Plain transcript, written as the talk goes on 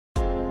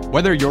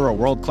Whether you're a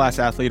world-class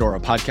athlete or a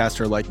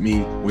podcaster like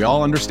me, we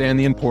all understand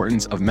the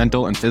importance of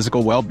mental and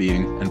physical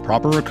well-being and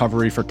proper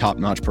recovery for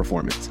top-notch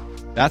performance.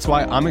 That's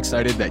why I'm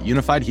excited that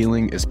Unified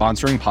Healing is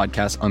sponsoring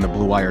podcasts on the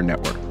Blue Wire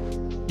Network.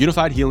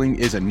 Unified Healing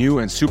is a new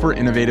and super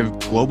innovative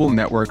global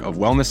network of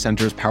wellness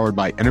centers powered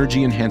by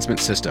Energy Enhancement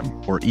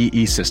System, or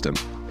EE System.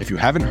 If you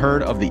haven't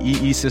heard of the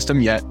EE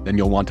System yet, then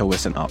you'll want to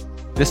listen up.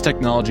 This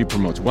technology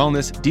promotes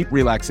wellness, deep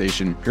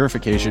relaxation,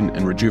 purification,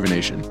 and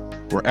rejuvenation.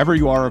 Wherever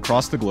you are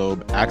across the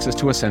globe, access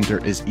to a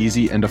center is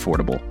easy and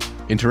affordable.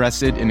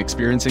 Interested in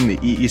experiencing the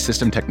EE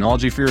System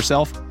technology for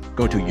yourself?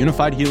 Go to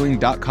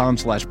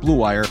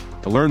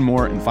unifiedhealing.com/bluewire to learn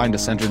more and find a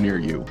center near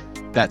you.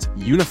 That's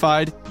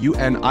unified,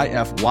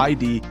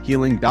 UNIFYD,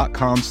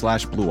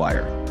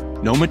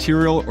 healing.com/bluewire. No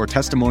material or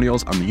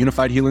testimonials on the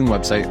Unified Healing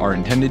website are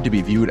intended to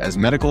be viewed as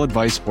medical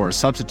advice or a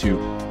substitute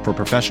for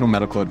professional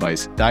medical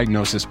advice,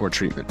 diagnosis, or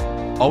treatment.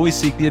 Always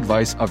seek the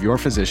advice of your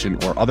physician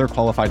or other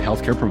qualified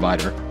healthcare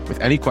provider with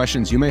any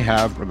questions you may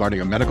have regarding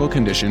a medical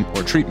condition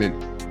or treatment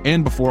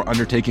and before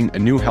undertaking a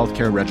new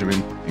healthcare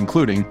regimen,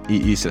 including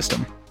EE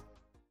System.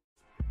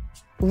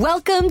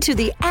 Welcome to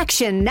the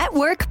Action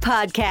Network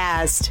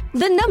Podcast,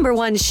 the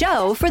 #1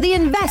 show for the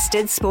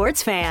invested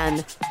sports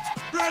fan.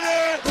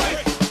 Ready?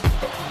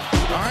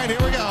 All right, here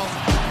we go.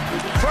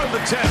 From the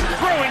 10,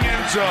 throwing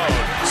end zone.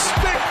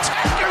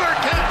 Spectacular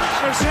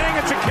catch. They're saying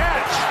it's a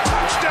catch.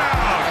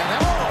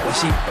 Touchdown. You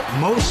see,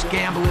 most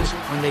gamblers,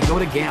 when they go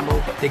to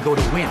gamble, they go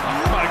to win.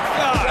 Oh, my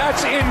God.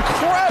 That's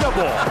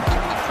incredible.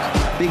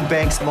 Big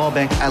bank, small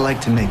bank, I like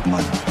to make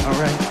money. All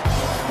right.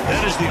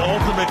 That is the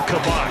ultimate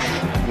kibosh.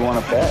 You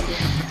want to bet?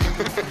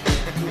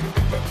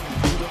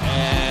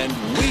 And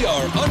we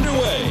are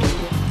underway.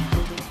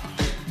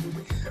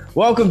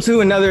 Welcome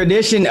to another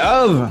edition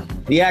of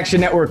the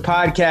Action Network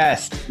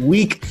Podcast,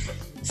 Week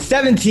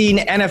 17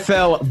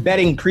 NFL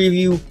Betting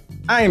Preview.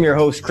 I am your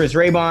host, Chris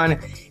Raybon,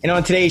 and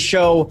on today's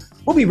show,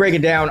 we'll be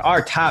breaking down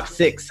our top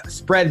 6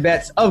 spread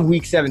bets of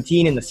Week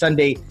 17 in the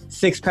Sunday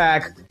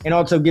six-pack, and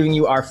also giving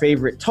you our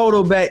favorite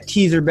total bet,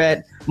 teaser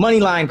bet,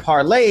 moneyline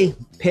parlay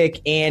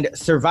pick, and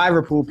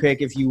survivor pool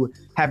pick if you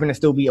happen to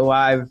still be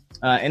alive.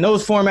 In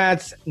those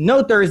formats,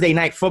 no Thursday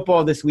night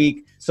football this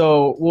week,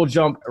 so we'll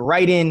jump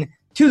right in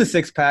to the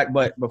six-pack.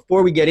 But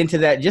before we get into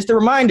that, just a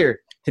reminder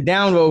to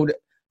download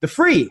the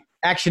free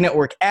Action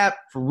Network app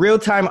for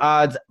real-time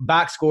odds,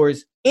 box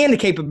scores, and the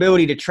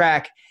capability to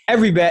track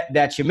every bet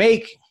that you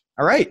make.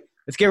 All right,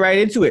 let's get right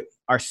into it.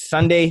 Our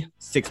Sunday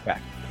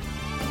six-pack.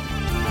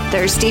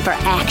 Thirsty for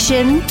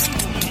action?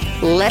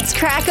 Let's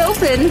crack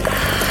open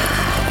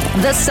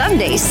the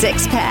Sunday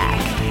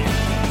six-pack.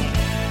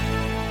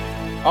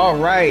 All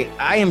right,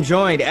 I am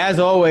joined, as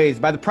always,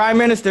 by the Prime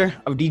Minister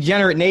of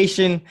Degenerate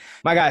Nation,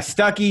 my guy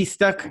Stucky.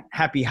 Stuck,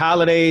 happy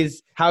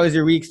holidays. How is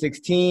your Week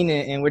 16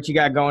 and what you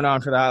got going on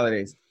for the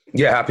holidays?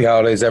 Yeah, happy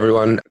holidays,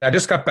 everyone. I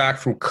just got back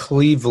from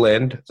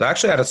Cleveland. So I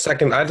actually had a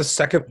second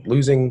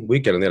losing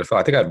weekend in the NFL.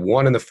 I think I had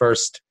 1 in the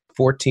first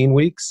 14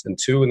 weeks and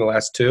 2 in the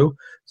last 2.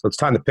 So it's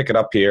time to pick it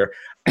up here.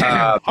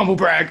 Humble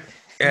brag.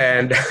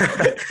 And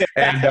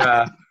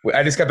I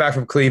just got back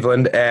from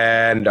Cleveland,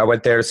 and I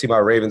went there to see my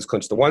Ravens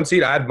clinch the 1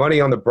 seed. I had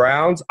money on the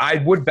Browns. I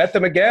would bet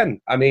them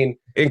again. I mean,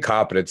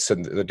 incompetence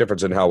and the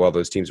difference in how well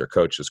those teams are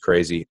coached is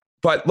crazy.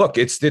 But look,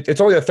 it's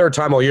only the 3rd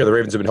time all year the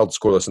Ravens have been held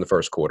scoreless in the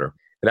first quarter,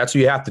 and that's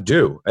what you have to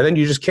do. And then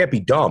you just can't be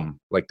dumb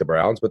like the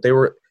Browns. But they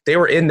were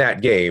in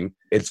that game.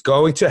 It's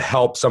going to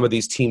help some of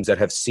these teams that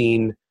have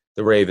seen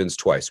the Ravens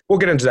twice. We'll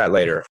get into that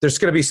later. There's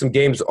going to be some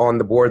games on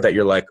the board that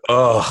you're like,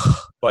 ugh.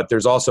 But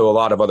there's also a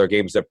lot of other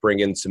games that bring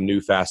in some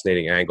new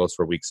fascinating angles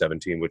for Week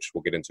 17, which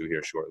we'll get into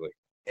here shortly.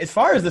 As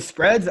far as the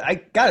spreads,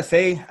 I got to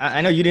say,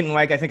 I know you didn't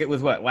like, I think it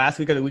was last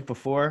week or the week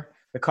before,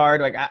 the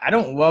card. Like, I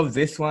don't love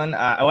this one.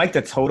 I like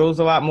the totals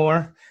a lot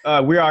more.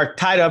 We are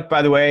tied up,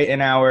 by the way,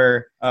 in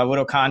our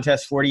little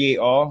contest, 48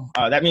 all.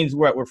 That means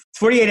we're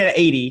 48 out of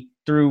 80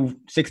 through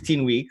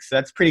 16 weeks. So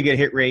that's a pretty good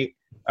hit rate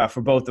for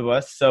both of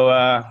us. So,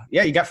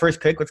 yeah, you got first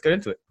pick. Let's get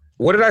into it.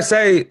 What did I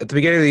say at the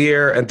beginning of the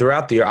year and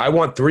throughout the year? I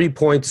want 3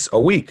 points a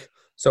week.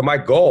 So my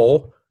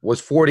goal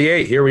was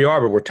 48. Here we are,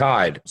 but we're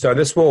tied. So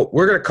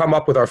we're going to come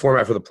up with our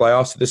format for the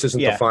playoffs. This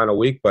isn't the final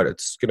week, but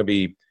it's going to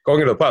be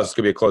going into the playoffs. It's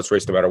going to be a close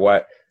race no matter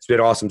what. It's been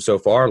awesome so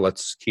far.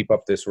 Let's keep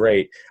up this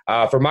rate.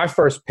 For my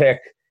first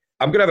pick,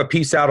 I'm going to have a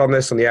piece out on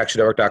this on the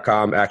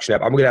actionnetwork.com Action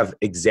app. I'm going to have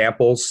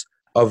examples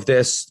of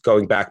this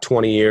going back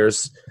 20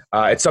 years.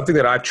 It's something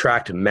that I've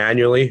tracked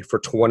manually for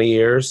 20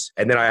 years,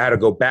 and then I had to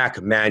go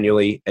back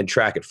manually and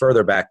track it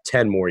further back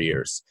 10 more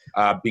years.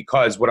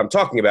 Because what I'm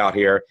talking about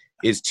here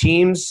is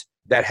teams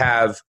that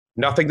have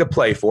nothing to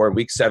play for in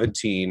Week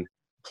 17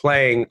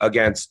 playing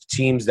against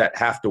teams that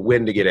have to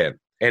win to get in.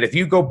 And if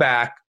you go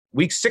back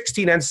Week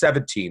 16 and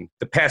 17,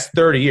 the past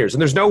 30 years,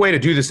 and there's no way to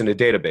do this in a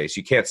database.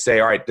 You can't say,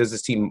 all right, does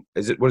this team,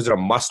 is it a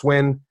must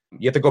win?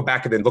 You have to go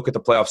back and then look at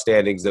the playoff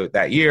standings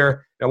that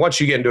year. Now,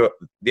 once you get into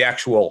the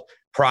actual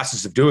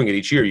process of doing it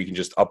each year, you can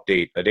just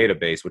update a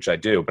database, which I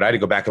do. But I had to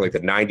go back in like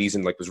the 90s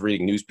and was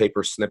reading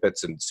newspaper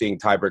snippets and seeing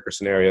tiebreaker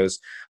scenarios.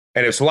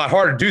 And it's a lot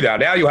harder to do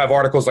that. Now you have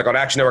articles like on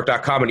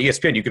actionnetwork.com and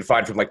ESPN you can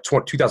find from like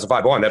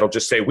 2005 on that'll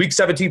just say Week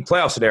 17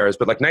 playoff scenarios.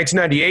 But like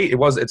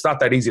 1998, it's not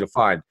that easy to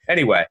find.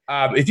 Anyway,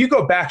 if you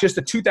go back just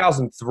to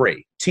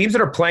 2003, teams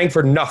that are playing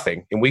for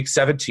nothing in Week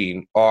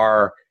 17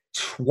 are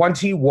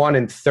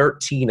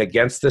 21-13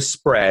 against the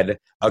spread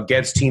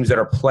against teams that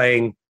are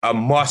playing a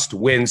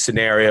must-win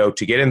scenario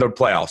to get into the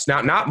playoffs.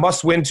 Now, not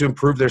must-win to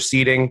improve their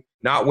seeding,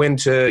 not win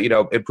to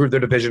improve their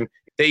division.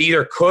 They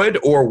either could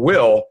or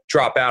will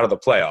drop out of the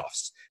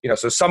playoffs.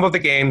 So some of the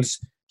games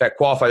that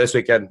qualify this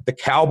weekend, the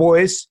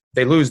Cowboys,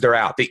 they lose, they're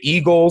out. The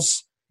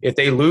Eagles, if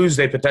they lose,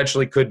 they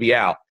potentially could be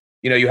out.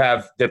 You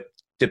have the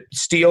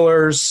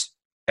Steelers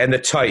and the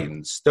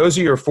Titans. Those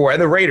are your four. And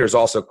the Raiders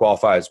also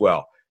qualify as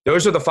well.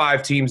 Those are the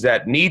 5 teams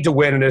that need to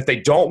win. And if they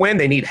don't win,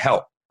 they need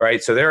help,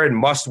 right? So they're in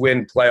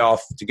must-win playoff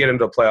to get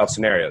into playoff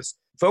scenarios.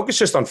 Focus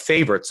just on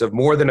favorites of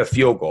more than a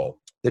field goal.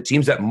 The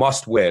teams that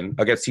must win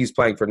against teams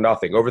playing for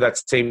nothing over that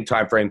same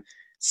time frame,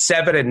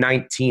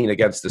 7-19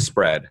 against the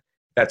spread.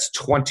 That's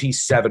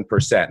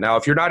 27%. Now,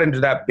 if you're not into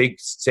that big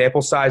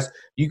sample size,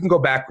 you can go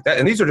back,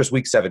 and these are just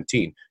Week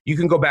 17. You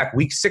can go back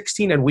Week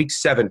 16 and Week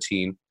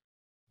 17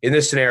 in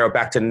this scenario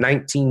back to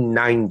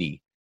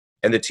 1990.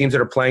 And the teams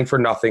that are playing for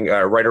nothing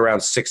are right around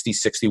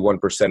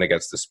 60-61%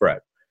 against the spread.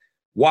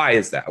 Why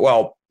is that?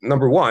 Well,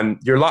 number one,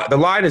 the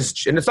line is,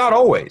 and it's not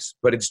always,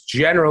 but it's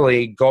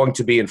generally going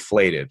to be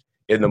inflated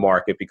in the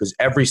market because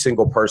every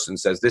single person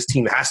says this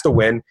team has to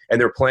win, and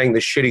they're playing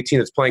this shitty team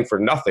that's playing for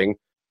nothing.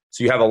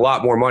 So you have a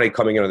lot more money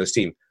coming into this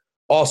team.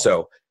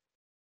 Also,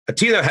 a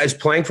team that is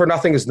playing for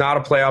nothing is not a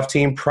playoff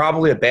team,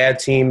 probably a bad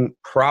team,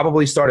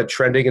 probably started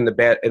trending in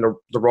the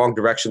wrong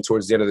direction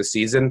towards the end of the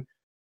season.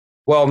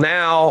 Well,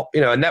 now,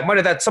 and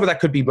some of that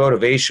could be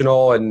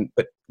motivational,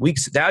 but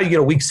now you get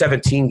a Week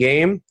 17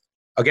 game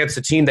against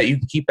a team that you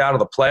can keep out of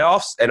the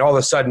playoffs, and all of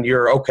a sudden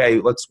you're,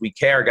 okay, we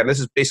care again. This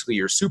is basically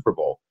your Super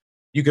Bowl.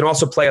 You can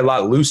also play a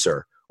lot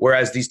looser,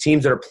 whereas these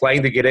teams that are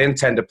playing to get in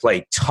tend to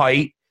play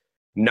tight,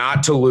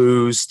 not to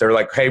lose. They're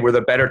like, hey, we're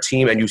the better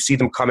team, and you see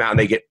them come out and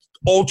they get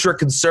ultra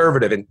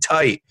conservative and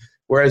tight,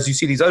 whereas you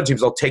see these other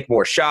teams, they'll take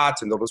more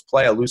shots and they'll just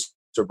play a looser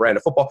brand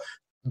of football,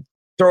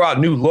 throw out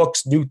new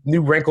looks,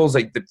 new wrinkles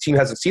like the team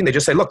hasn't seen. They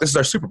just say, look, this is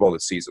our Super Bowl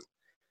this season.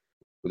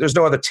 There's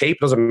no other tape.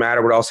 It doesn't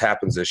matter what else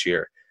happens this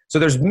year. So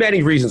there's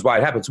many reasons why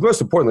it happens.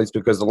 Most importantly, it's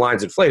because the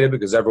line's inflated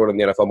because everyone in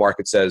the NFL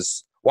market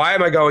says, why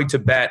am I going to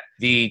bet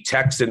the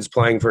Texans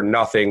playing for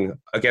nothing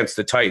against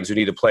the Titans who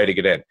need to play to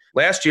get in?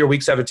 Last year,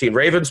 Week 17,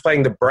 Ravens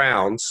playing the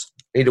Browns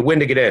need to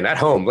win to get in at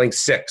home, laying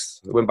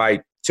 6. They win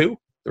by 2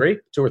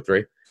 or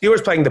 3.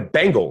 Steelers playing the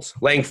Bengals,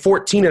 laying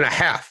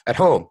 14.5 at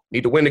home,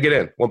 need to win to get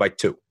in, 1 by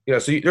 2.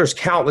 So there's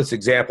countless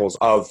examples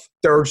of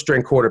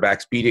third-string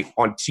quarterbacks beating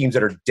on teams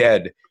that are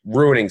dead,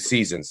 ruining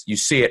seasons. You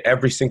see it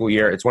every single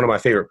year. It's one of my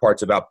favorite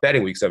parts about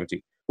betting Week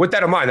 17. With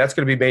that in mind, that's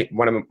going to be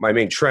one of my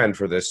main trend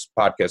for this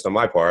podcast on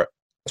my part.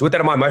 So with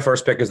that in mind, my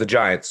first pick is the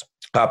Giants,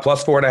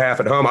 plus 4.5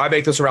 at home. I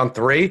make this around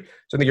 3, so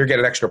I think you're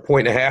getting an extra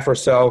 1.5 or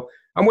so.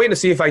 I'm waiting to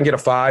see if I can get a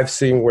 5,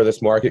 seeing where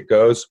this market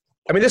goes.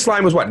 I mean, this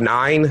line was,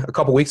 9 a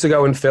couple weeks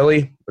ago in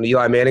Philly when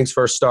Eli Manning's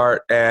first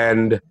start.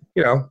 And,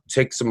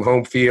 take some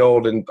home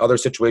field and other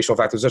situational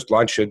factors. This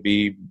line should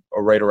be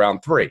right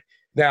around 3.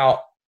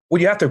 Now,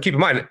 what you have to keep in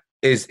mind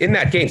is in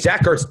that game,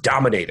 Zach Ertz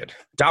dominated.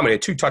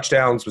 2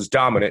 touchdowns, was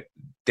dominant.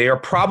 They are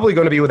probably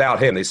going to be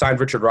without him. They signed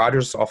Richard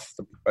Rodgers off,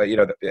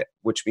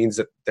 which means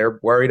that they're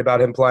worried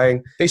about him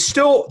playing.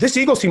 This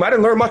Eagles team, I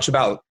didn't learn much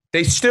about.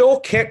 They still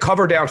can't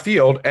cover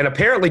downfield, and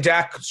apparently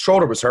Dak's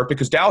shoulder was hurt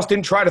because Dallas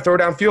didn't try to throw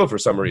downfield for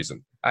some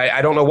reason.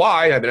 I don't know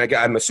why. I mean,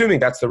 I'm assuming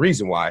that's the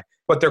reason why.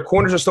 But their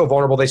corners are still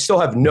vulnerable. They still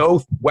have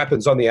no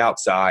weapons on the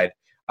outside.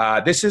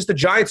 This is the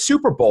Giants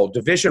Super Bowl,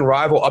 division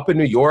rival up in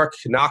New York,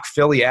 knock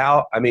Philly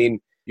out. I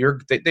mean,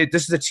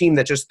 this is a team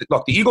that just –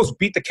 look, the Eagles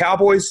beat the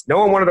Cowboys. No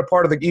one wanted a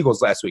part of the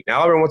Eagles last week.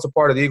 Now everyone wants a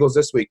part of the Eagles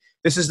this week.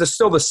 This is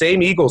still the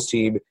same Eagles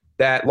team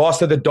that lost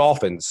to the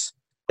Dolphins,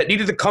 that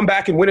needed to come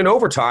back and win in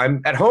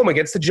overtime at home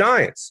against the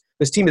Giants.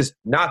 This team is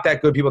not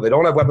that good, people. They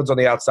don't have weapons on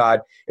the outside.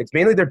 It's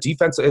mainly their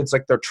defense. It's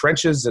like their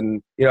trenches,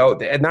 and they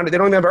don't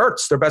even have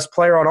Ertz, their best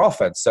player on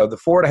offense. So the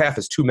 4.5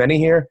 is too many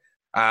here.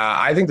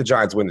 I think the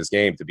Giants win this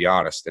game, to be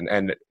honest,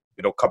 and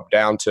it'll come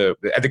down to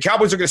 – the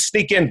Cowboys are going to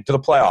sneak into the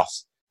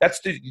playoffs. That's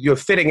the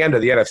fitting end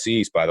of the NFC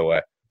East, by the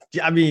way.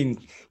 I mean,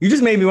 you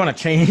just made me want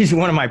to change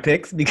one of my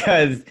picks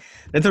because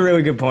that's a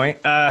really good point.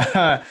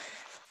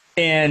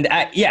 And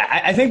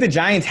I think the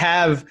Giants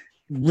have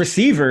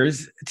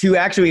receivers to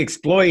actually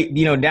exploit,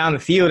 down the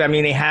field. I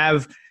mean, they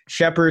have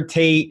Shepard,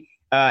 Tate,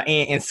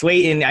 and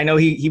Slayton. I know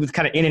he was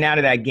kind of in and out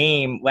of that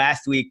game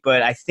last week,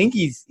 but I think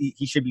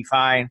he should be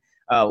fine.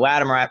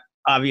 Latimer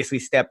obviously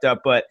stepped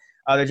up, but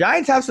the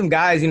Giants have some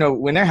guys,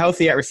 when they're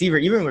healthy at receiver,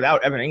 even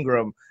without Evan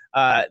Ingram,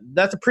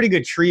 that's a pretty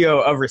good trio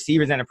of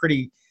receivers and a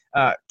pretty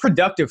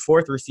productive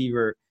fourth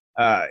receiver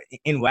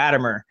in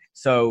Latimer.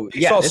 So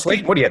you saw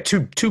Slayton. What, he had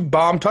two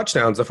bomb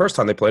touchdowns the first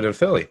time they played in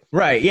Philly.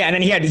 Right. Yeah, and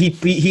then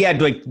he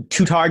had like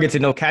 2 targets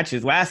and no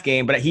catches last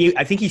game, but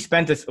I think he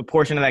spent a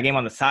portion of that game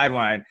on the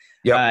sideline.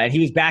 Yep. And he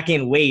was back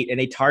in late, and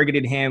they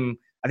targeted him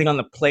I think on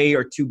the play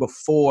or two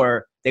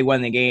before they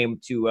won the game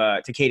to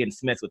Caden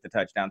Smith with the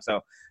touchdown.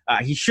 So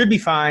he should be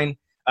fine.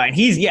 And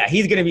he's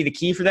going to be the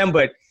key for them.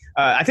 But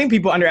I think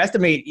people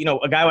underestimate,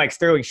 a guy like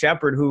Sterling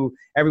Shepard, who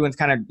everyone's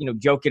kind of,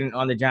 joking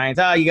on the Giants.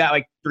 Oh, you got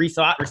like 3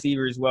 slot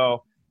receivers.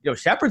 Well,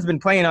 Shepard's been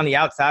playing on the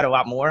outside a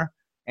lot more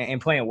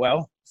and playing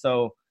well.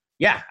 So,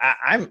 yeah,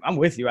 I'm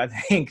with you. I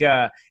think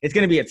it's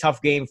going to be a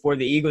tough game for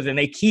the Eagles, and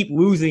they keep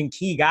losing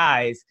key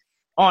guys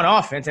on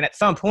offense. And at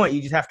some point,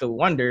 you just have to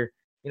wonder,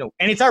 and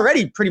it's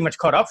already pretty much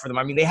caught up for them.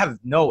 I mean, they have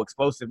no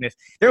explosiveness.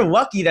 They're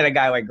lucky that a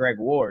guy like Greg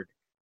Ward,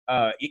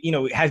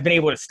 has been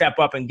able to step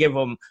up and give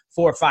them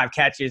 4 or 5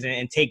 catches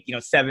and take,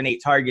 7,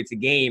 8 targets a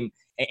game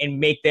and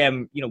make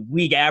them,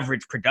 league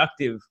average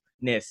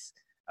productiveness,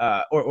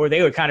 or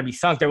they would kind of be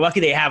sunk. They're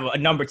lucky they have a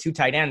number 2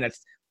 tight end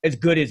that's as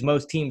good as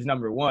most teams'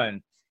 number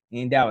 1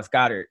 in Dallas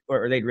Goedert,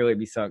 or they'd really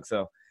be sunk.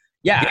 So,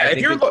 yeah.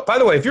 By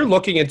the way, if you're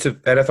looking into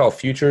NFL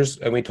futures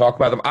and we talk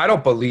about them, I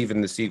don't believe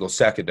in this Eagles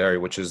secondary,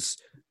 which is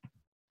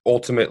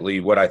ultimately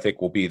what I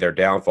think will be their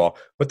downfall.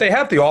 But they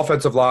have the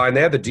offensive line,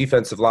 they have the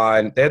defensive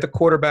line, they have the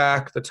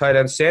quarterback, the tight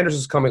end. Sanders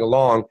is coming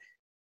along.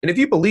 And if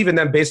you believe in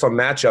them based on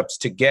matchups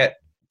to get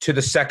to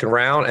the second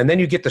round, and then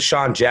you get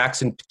Deshaun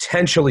Jackson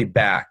potentially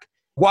back.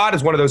 Watt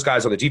is one of those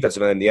guys on the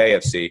defensive end in the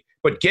AFC.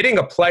 But getting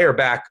a player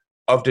back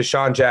of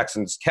Deshaun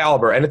Jackson's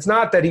caliber, and it's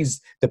not that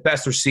he's the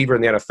best receiver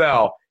in the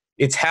NFL,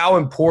 it's how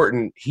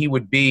important he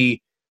would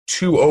be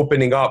to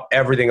opening up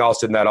everything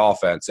else in that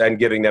offense and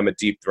giving them a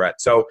deep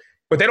threat. So,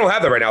 but they don't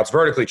have that right now. It's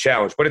vertically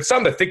challenged, but it's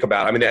something to think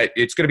about. I mean,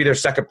 it's going to be their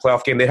second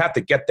playoff game. They'd have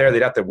to get there.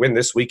 They'd have to win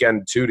this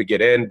weekend, too, to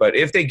get in. But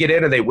if they get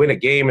in and they win a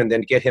game and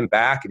then get him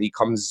back and he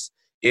comes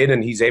in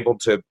and he's able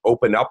to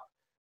open up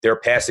their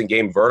passing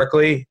game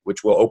vertically,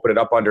 which will open it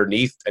up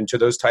underneath and to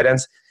those tight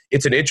ends,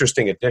 it's an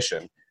interesting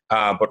addition.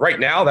 But right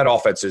now, that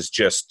offense is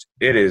just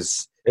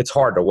it's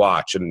hard to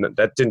watch. And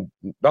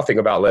nothing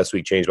about last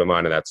week changed my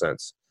mind in that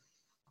sense.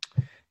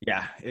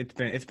 Yeah,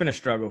 it's been a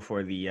struggle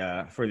for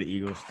the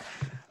Eagles.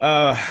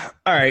 All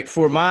right,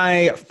 for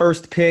my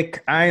first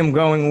pick, I am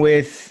going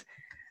with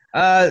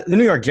the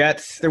New York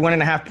Jets. They're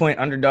 1.5-point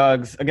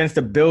underdogs against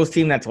a Bills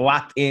team that's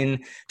locked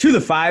in to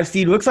the 5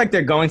 seed. Looks like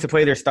they're going to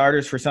play their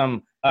starters for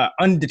some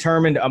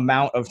undetermined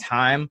amount of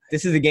time.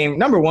 This is a game.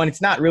 Number one,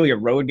 it's not really a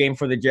road game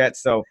for the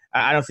Jets, so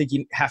I don't think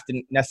you have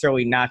to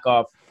necessarily knock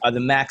off the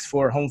max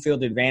for home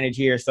field advantage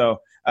here. So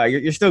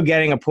you're still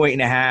getting 1.5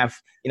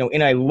 points.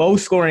 In a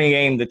low-scoring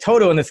game, the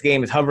total in this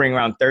game is hovering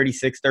around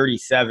 36,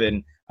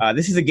 37.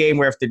 This is a game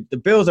where if the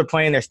Bills are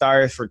playing their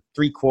starters for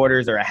 3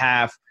 quarters or a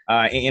half,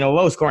 in a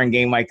low-scoring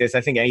game like this,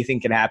 I think anything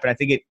can happen. I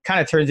think it kind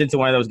of turns into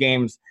one of those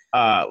games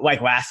like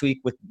last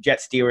week with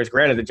Jets-Steelers.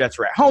 Granted, the Jets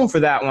were at home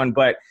for that one,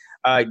 but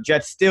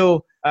Jets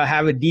still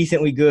have a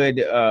decently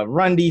good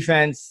run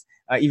defense,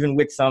 even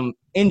with some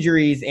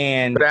injuries.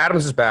 But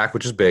Adams is back,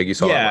 which is big. You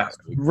saw that last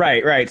week.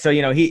 Right. So,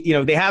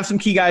 they have some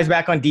key guys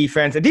back on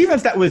defense. A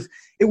defense that was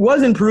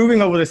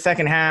improving over the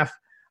second half.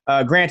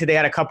 Granted, they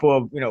had a couple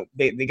of,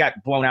 they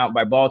got blown out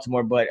by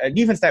Baltimore, but a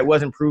defense that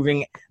was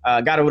improving,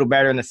 got a little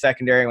better in the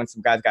secondary when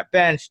some guys got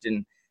benched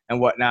and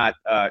whatnot,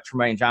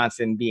 Tremaine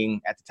Johnson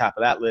being at the top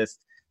of that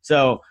list.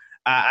 So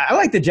I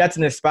like the Jets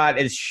in this spot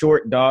as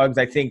short dogs.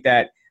 I think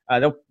that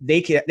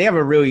they have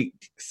a really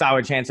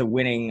solid chance of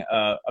winning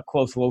a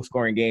close,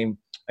 low-scoring game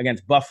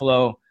against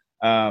Buffalo.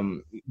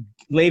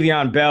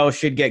 Le'Veon Bell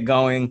should get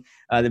going.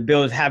 The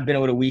Bills have been a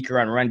little weaker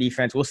on run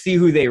defense. We'll see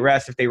who they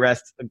rest. If they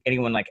rest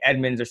anyone like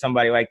Edmonds or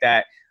somebody like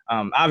that,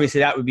 obviously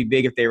that would be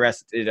big if they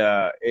rested.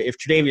 If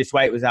Tre'Davious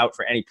White was out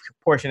for any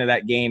portion of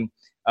that game,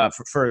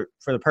 for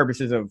the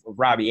purposes of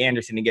Robbie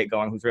Anderson to get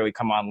going, who's really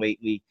come on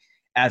lately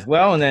as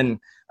well. And then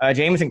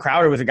Jamison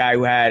Crowder was a guy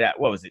who had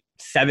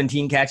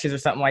 17 catches or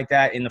something like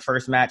that in the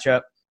first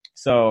matchup.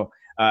 So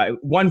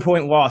 1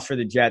 point loss for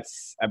the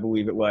Jets, I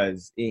believe it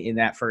was in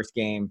that first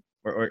game.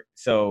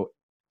 So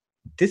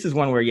this is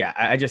one where,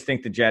 I just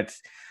think the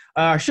Jets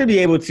should be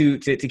able to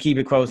keep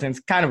it close. And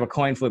it's kind of a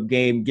coin flip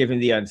game given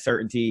the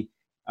uncertainty.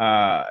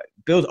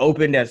 Bills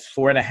opened as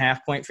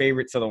 4.5-point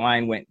favorites, so the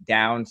line went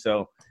down.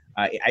 So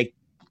I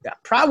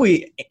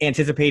probably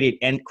anticipated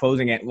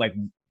closing at like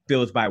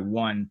Bills by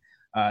 1.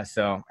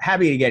 So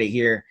happy to get it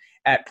here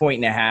at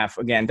 1.5.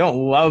 Again, don't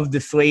love the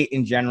slate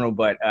in general,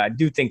 but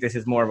do think this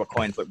is more of a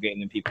coin flip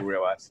game than people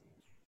realize.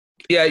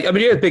 Yeah, I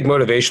mean, you have a big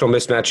motivational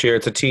mismatch here.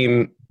 It's a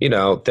team,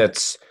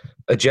 that's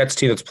a Jets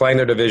team that's playing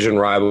their division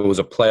rival. It was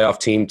a playoff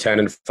team,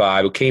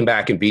 10-5, who came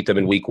back and beat them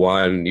in week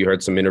 1. You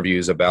heard some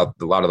interviews about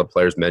a lot of the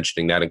players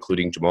mentioning that,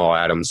 including Jamal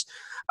Adams.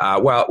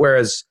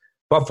 Whereas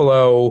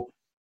Buffalo,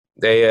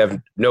 they have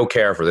no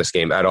care for this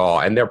game at all.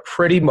 And they're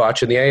pretty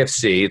much in the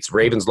AFC. It's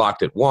Ravens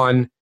locked at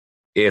 1.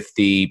 If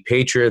the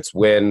Patriots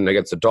win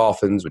against the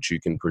Dolphins, which you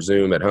can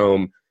presume at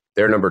home,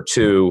 they're number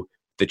 2.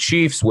 The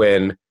Chiefs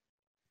win.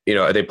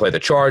 They play the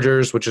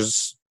Chargers, which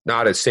is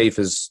not as safe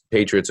as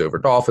Patriots over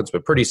Dolphins,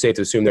 but pretty safe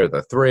to assume they're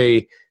the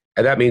 3.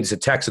 And that means the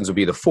Texans will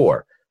be the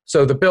 4.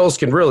 So the Bills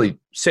can really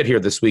sit here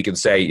this week and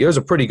say, there's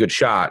a pretty good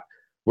shot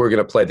we're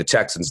going to play the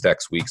Texans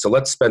next week. So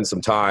let's spend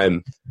some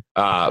time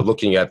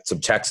looking at some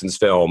Texans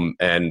film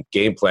and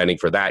game planning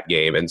for that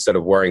game instead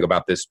of worrying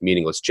about this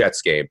meaningless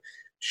Jets game.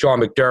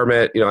 Sean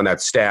McDermott, on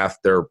that staff,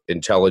 they're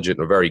intelligent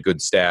and a very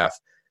good staff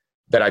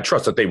that I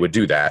trust that they would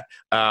do that.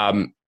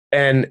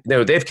 And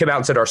they've come out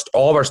and said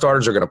all of our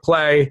starters are going to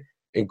play,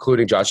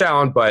 including Josh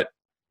Allen, but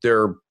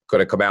they're going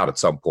to come out at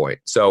some point.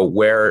 So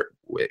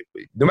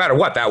no matter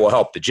what, that will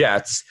help the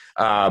Jets.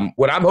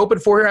 What I'm hoping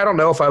for here, I don't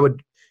know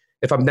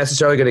if I'm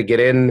necessarily going to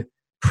get in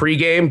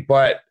pregame,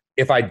 but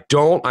if I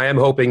don't, I am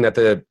hoping that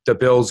the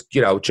Bills,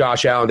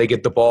 Josh Allen, they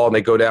get the ball and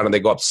they go down and they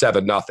go up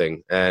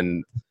 7-0.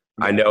 And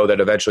I know that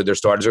eventually their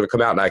starters are going to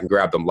come out and I can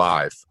grab them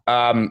live.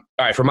 All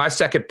right, for my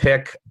second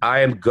pick,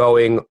 I am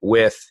going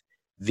with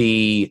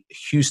the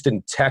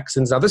Houston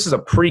Texans. Now, this is a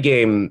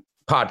pregame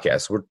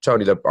podcast. We're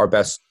telling you our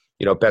best,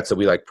 bets that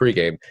we like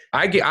pregame.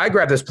 I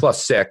grabbed this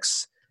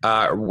 +6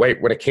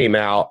 when it came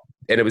out,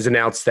 and it was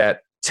announced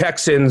that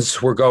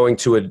Texans were going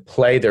to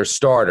play their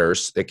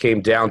starters. It came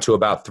down to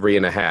about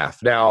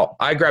 3.5. Now,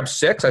 I grabbed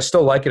 6. I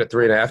still like it at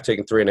 3.5,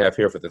 taking 3.5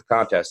 here for the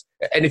contest.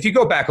 And if you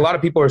go back, a lot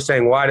of people are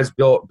saying, why does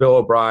Bill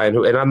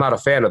O'Brien, and I'm not a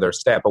fan of their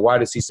staff, but why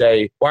does he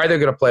say, why are they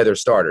going to play their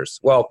starters?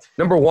 Well,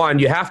 number one,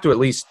 you have to at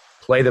least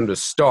play them to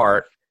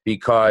start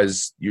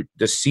because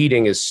the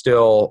seeding is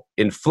still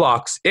in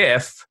flux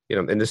if,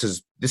 and this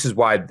is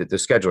why the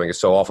scheduling is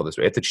so awful this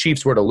way, if the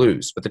Chiefs were to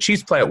lose. But the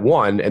Chiefs play at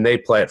 1 and they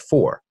play at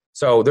 4.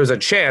 So there's a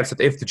chance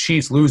that if the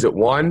Chiefs lose at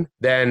 1,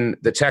 then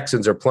the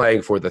Texans are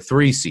playing for the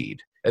 3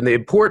 seed. And the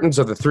importance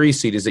of the 3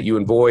 seed is that you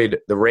avoid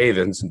the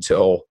Ravens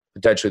until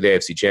potentially the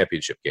AFC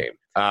Championship game.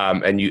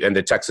 And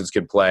the Texans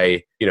can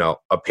play,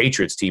 a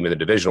Patriots team in the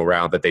divisional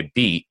round that they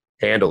beat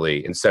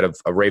handily instead of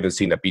a Ravens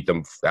team that beat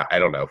them,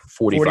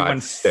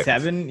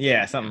 45-7.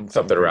 Yeah,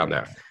 something around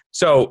there.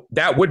 So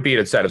that would be an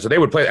incentive. So they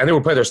would play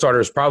their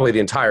starters probably the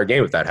entire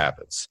game if that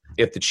happens,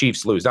 if the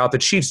Chiefs lose. Now, if the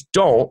Chiefs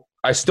don't,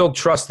 I still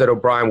trust that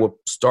O'Brien will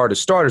start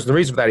his starters. And the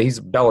reason for that, he's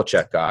a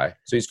Belichick guy.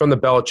 So he's from the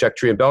Belichick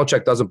tree, and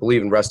Belichick doesn't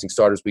believe in resting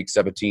starters week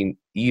 17,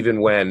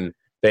 even when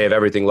they have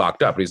everything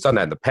locked up. But he's done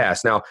that in the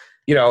past. Now,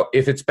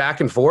 if it's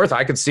back and forth,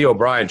 I could see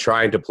O'Brien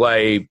trying to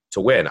play to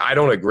win. I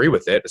don't agree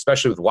with it,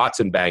 especially with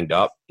Watson banged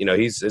up.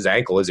 His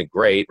ankle isn't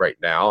great right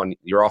now, and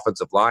your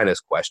offensive line has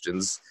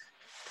questions.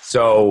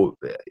 So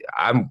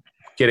I'm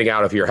getting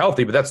out of here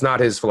healthy, but that's not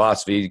his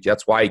philosophy.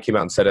 That's why he came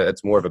out and said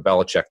it's more of a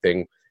Belichick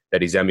thing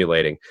that he's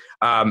emulating.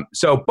 But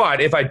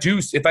if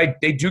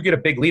they do get a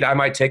big lead, I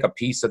might take a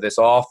piece of this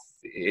off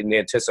in the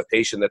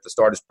anticipation that the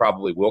starters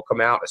probably will come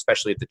out,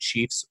 especially if the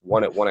Chiefs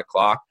won at 1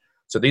 o'clock.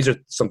 So these are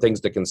some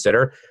things to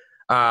consider.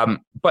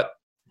 But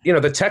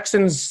the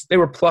Texans, they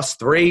were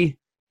 +3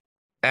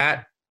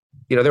 at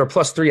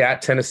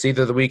Tennessee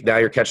the other week. Now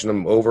you're catching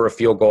them over a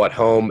field goal at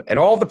home, and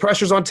all the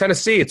pressure's on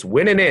Tennessee. It's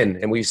winning in,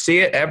 and we see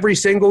it every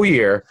single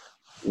year.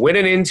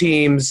 Winning in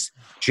teams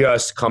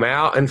just come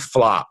out and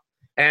flop.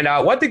 And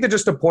one thing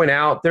to point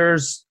out,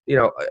 there's,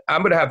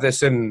 I'm going to have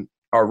this in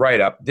our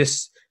write-up.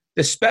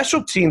 The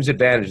special teams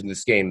advantage in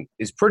this game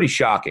is pretty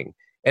shocking.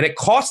 And it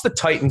cost the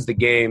Titans the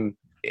game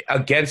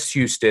against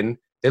Houston.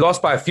 They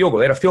lost by a field goal.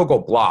 They had a field goal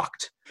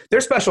blocked.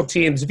 Their special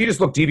teams, if you just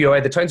look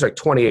DVOA, the Titans are like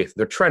 28th.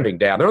 They're trending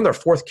down. They're on their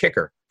fourth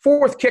kicker.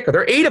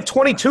 They're 8 of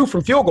 22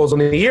 from field goals on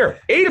the year.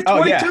 8 of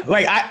 22. Oh,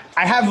 yeah.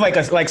 I have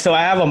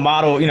a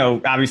model,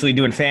 obviously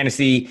doing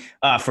fantasy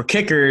for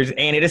kickers,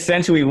 and it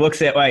essentially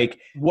looks at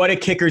what a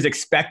kicker's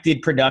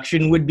expected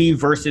production would be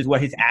versus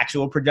what his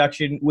actual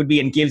production would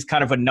be, and gives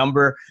kind of a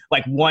number.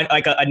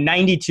 A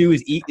 92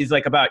 is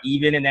about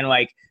even, and then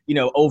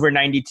over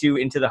 92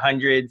 into the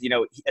hundreds.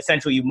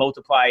 Essentially you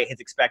multiply his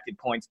expected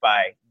points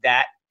by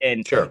that,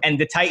 and sure. And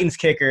the Titans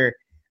kicker.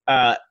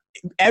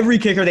 Every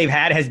kicker they've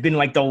had has been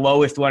the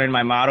lowest one in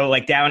my model,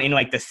 down in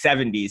the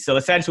 70s. So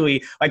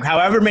essentially,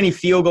 however many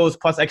field goals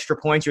plus extra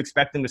points you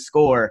expect them to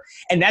score.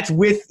 And that's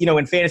with,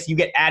 in fantasy, you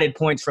get added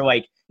points for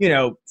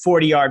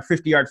 40-yard,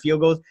 50-yard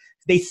field goals.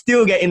 They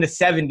still get in the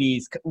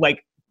 70s,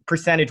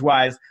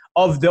 percentage-wise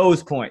of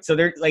those points. So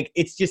they're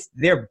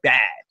they're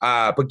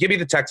bad. But give me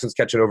the Texans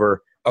catching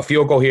over a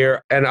field goal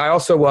here. And I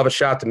also will have a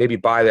shot to maybe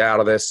buy out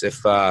of this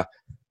if the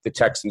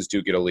Texans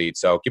do get a lead.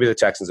 So give me the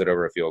Texans at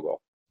over a field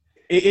goal.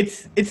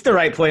 It's the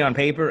right play on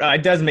paper.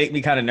 It does make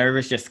me kind of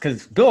nervous just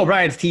because Bill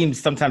O'Brien's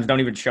teams sometimes don't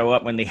even show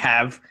up when they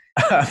have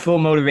full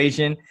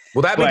motivation.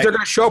 Well, that means they're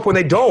going to show up when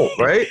they don't,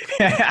 right?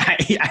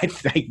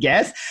 I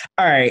guess.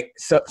 All right.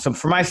 So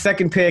for my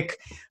second pick,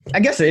 I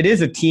guess it is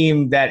a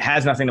team that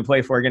has nothing to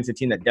play for against a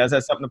team that does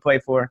have something to play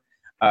for.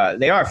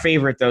 They are a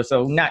favorite, though,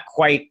 so not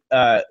quite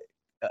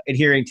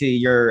adhering to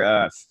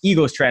your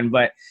Eagles trend,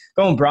 but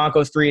going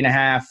Broncos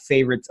 3.5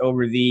 favorites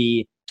over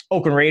the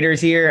Oakland Raiders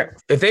here.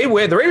 If they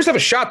win, the Raiders have a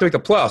shot to make the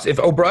playoffs. If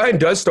O'Brien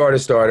does start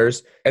his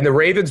starters and the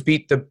Ravens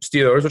beat the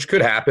Steelers, which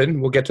could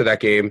happen, we'll get to that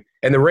game,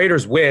 and the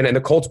Raiders win and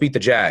the Colts beat the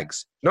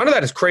Jags, none of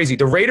that is crazy.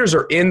 The Raiders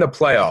are in the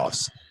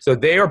playoffs, so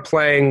they are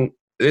playing.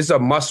 This is a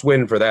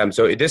must-win for them.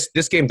 So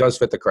this game does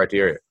fit the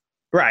criteria.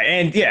 Right,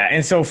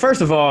 and so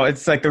first of all,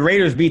 it's the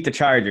Raiders beat the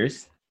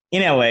Chargers.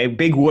 in LA,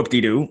 big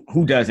whoop-de-doo.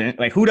 Who doesn't?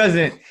 Like, who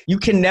doesn't? You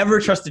can never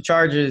trust the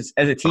Chargers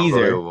as a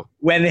teaser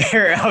when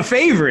they're a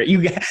favorite.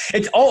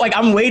 It's all like,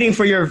 I'm waiting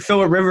for your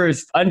Phillip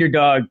Rivers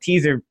underdog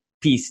teaser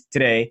piece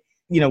today.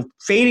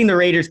 Fading the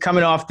Raiders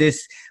coming off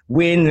this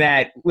win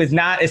that was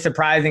not as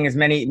surprising as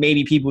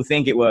maybe people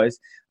think it was.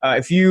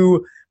 If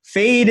you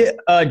fade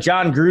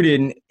John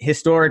Gruden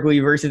historically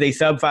versus a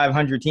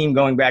sub-500 team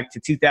going back to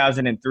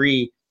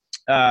 2003,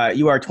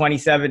 you are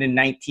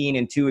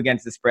 27-19-2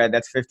 against the spread.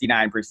 That's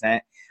 59%.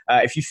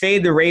 If you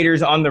fade the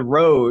Raiders on the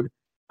road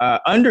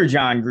under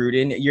John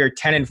Gruden, you're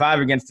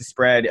 10-5 against the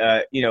spread.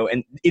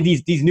 And in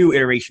these new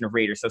iteration of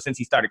Raiders. So since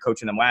he started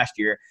coaching them last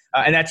year,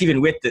 and that's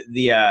even with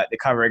the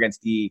cover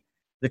against the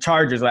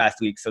Chargers last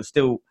week. So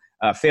still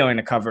failing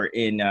to cover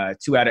in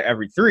 2 out of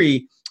every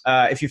 3.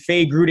 If you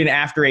fade Gruden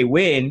after a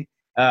win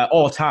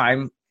all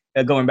time,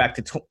 going back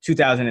to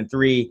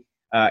 2003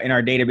 in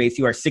our database,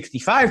 you are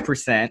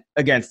 65%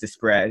 against the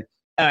spread.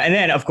 And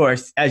then, of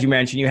course, as you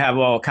mentioned, you have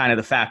all kind of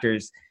the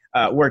factors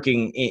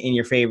working in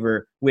your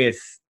favor, with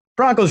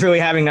Broncos really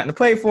having nothing to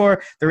play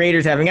for, the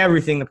Raiders having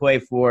everything to play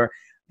for.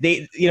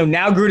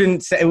 Now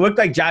Gruden, it looked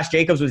like Josh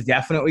Jacobs was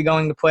definitely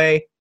going to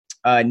play.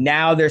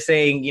 Now they're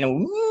saying,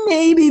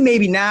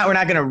 maybe not. We're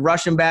not going to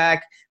rush him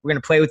back. We're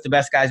going to play with the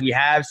best guys we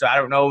have. So I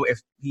don't know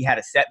if he had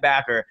a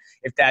setback or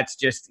if that's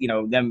just,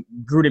 them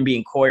Gruden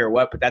being coy or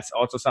what, but that's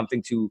also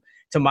something to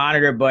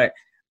monitor. But,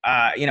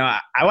 I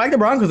like the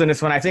Broncos in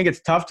this one. I think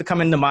it's tough to come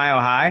into Mile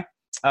High.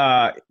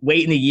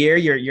 Late in the year,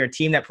 you're a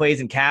team that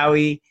plays in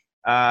Cali.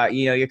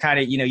 You're kind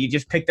of, you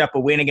just picked up a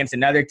win against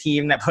another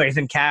team that plays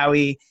in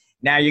Cali.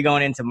 Now you're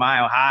going into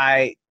Mile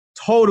High.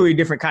 Totally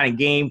different kind of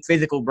game,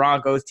 physical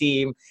Broncos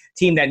team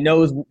that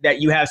knows that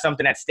you have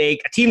something at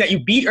stake, a team that you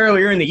beat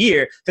earlier in the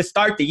year to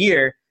start the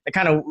year that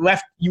kind of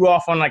left you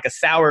off on like a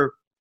sour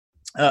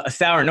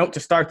note to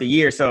start the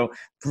year. So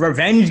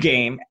revenge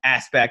game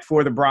aspect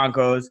for the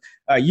Broncos,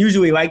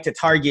 usually like to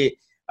target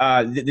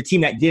the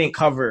team that didn't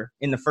cover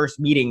in the first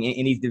meeting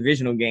in these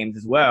divisional games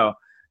as well.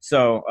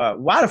 So a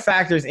lot of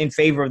factors in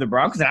favor of the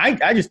Broncos, and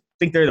I just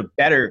think they're the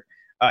better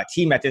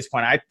team at this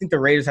point. I think the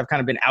Raiders have kind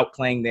of been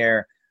outplaying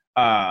their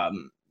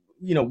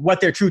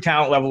what their true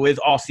talent level is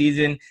all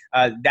season.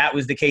 That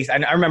was the case. I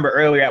remember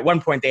earlier at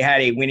one point they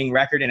had a winning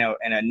record and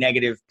a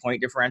negative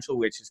point differential,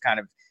 which is kind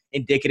of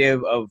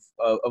indicative of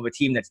a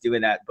team that's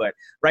doing that. But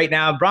right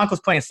now,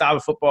 Broncos playing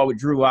solid football with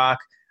Drew Lock.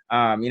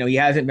 He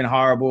hasn't been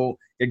horrible.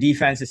 Their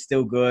defense is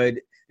still good.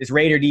 This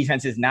Raider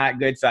defense is not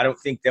good, so I don't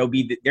think they're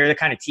the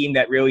kind of team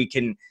that really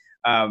can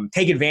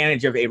take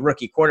advantage of a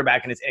rookie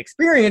quarterback and his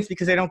inexperience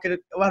because they don't get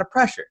a lot of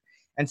pressure.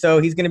 And so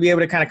he's going to be able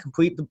to kind of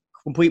complete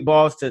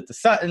balls to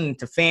Sutton,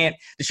 to Fant.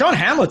 Deshaun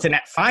Hamilton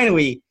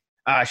finally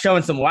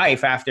showing some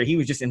life after he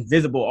was just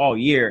invisible all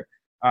year.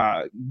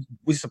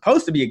 Was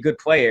supposed to be a good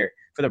player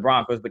for the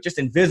Broncos, but just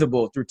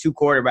invisible through 2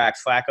 quarterbacks,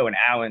 Flacco and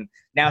Allen,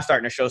 now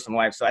starting to show some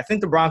life. So I think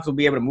the Broncos will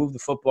be able to move the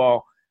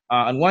football.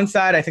 On one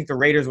side, I think the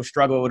Raiders will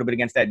struggle a little bit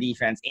against that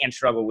defense and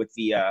struggle with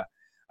the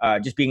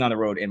just being on the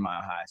road in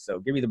Mile High. So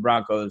give me the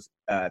Broncos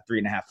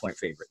 3.5-point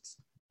favorites.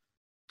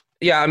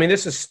 Yeah, I mean,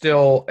 this is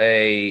still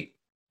an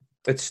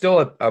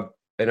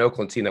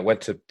Oakland team that went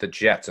to the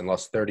Jets and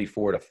lost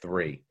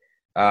 34-3.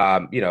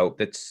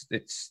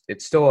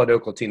 It's still an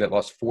Oakland team that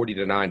lost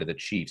 40-9 to the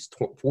Chiefs,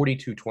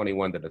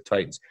 42-21 to the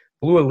Titans,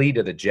 blew a lead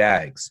to the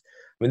Jags.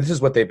 I mean, this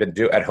is what they've been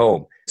doing at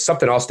home.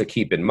 Something else to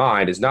keep in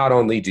mind is not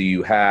only do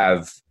you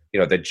have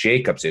the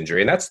Jacobs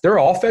injury, and that's their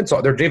offense.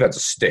 Their defense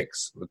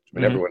stinks. I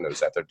mean, everyone knows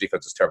that their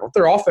defense is terrible.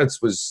 Their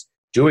offense was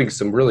doing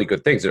some really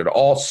good things. It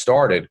all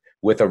started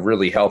with a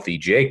really healthy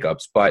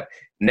Jacobs, but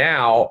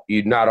now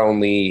you not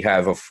only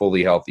have a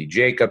fully healthy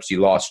Jacobs, you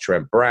lost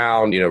Trent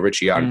Brown,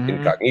 Richie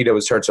Incognito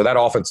was hurt. So that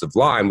offensive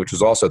line, which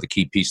was also the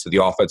key piece to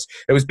the offense,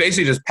 it was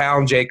basically just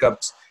pound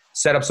Jacobs,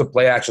 set up some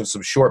play action,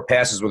 some short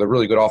passes with a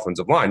really good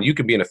offensive line. You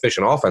can be an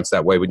efficient offense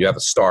that way when you have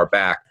a star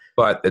back.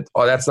 But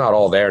that's not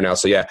all there now.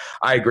 So, yeah,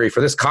 I agree. For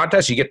this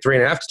contest, you get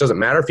 3.5. It doesn't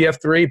matter if you have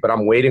 3, but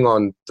I'm waiting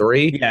on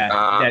 3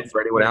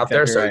 for anyone out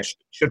there. So you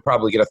should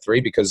probably get a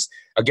 3 because,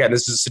 again,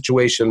 this is a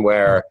situation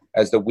where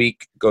as the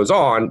week goes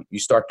on, you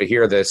start to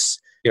hear this,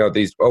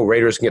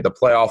 Raiders can get the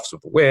playoffs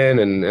with a win,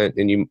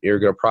 and you're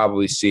going to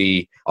probably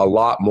see a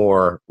lot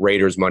more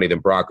Raiders money than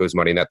Broncos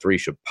money, and that 3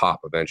 should pop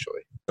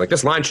eventually. Like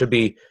this line should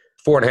be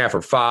 4.5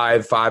 or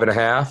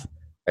 5.5.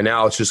 And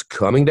now it's just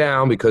coming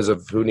down because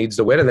of who needs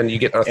to win. And then you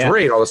get a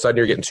 3, and all of a sudden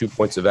you're getting 2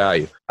 points of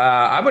value.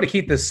 I'm going to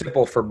keep this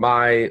simple for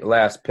my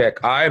last pick.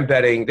 I am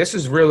betting – this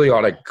is really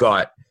on a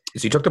gut.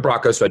 So you took the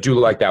Broncos, so I do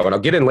like that one. I'll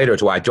get in later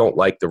to why I don't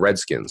like the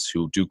Redskins,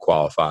 who do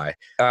qualify.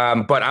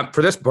 But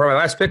for my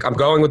last pick, I'm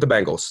going with the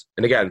Bengals.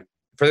 And again,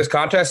 for this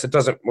contest,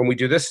 when we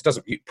do this,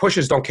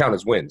 pushes don't count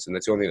as wins, and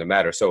that's the only thing that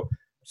matters. So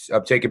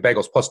I'm taking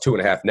Bengals plus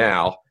 2.5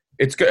 now.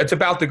 It's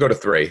about to go to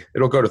 3.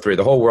 It'll go to 3.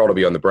 The whole world will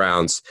be on the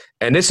Browns.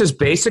 And this is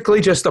basically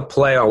just a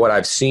play on what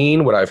I've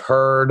seen, what I've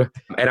heard,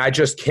 and I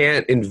just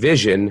can't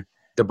envision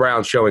the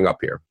Browns showing up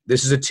here.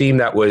 This is a team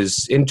that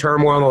was in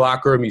turmoil in the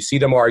locker room. You see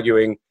them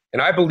arguing,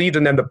 and I believed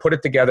in them to put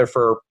it together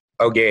for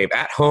a game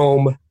at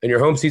home in your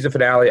home season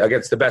finale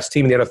against the best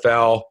team in the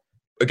NFL.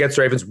 against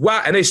the Ravens.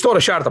 Wow, and they still had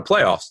a shot at the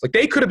playoffs. Like,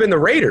 they could have been the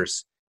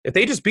Raiders. If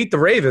they just beat the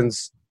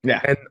Ravens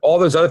and all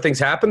those other things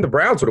happened, the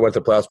Browns would have went to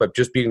the playoffs by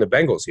just beating the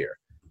Bengals here.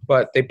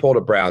 But they pulled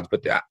the Browns.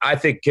 But I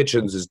think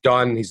Kitchens is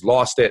done. He's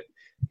lost it.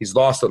 He's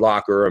lost the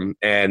locker room.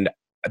 And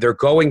they're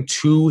going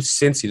to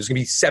Cincy. There's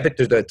going to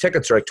be the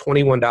tickets are like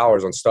 $21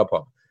 on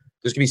StubHub.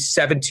 There's going to be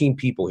 17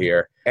 people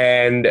here.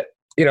 And,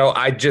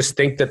 I just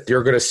think that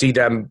you're going to see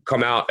them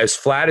come out as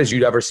flat as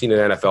you'd ever seen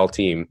an NFL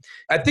team.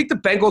 I think the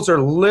Bengals are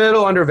a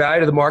little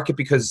undervalued in the market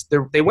because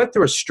they went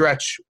through a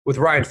stretch with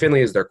Ryan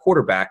Finley as their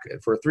quarterback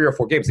for 3 or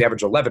 4 games. They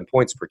averaged 11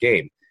 points per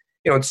game.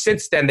 And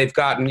since then they've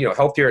gotten,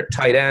 healthier at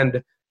tight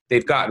end.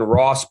 They've gotten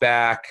Ross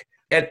back.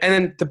 And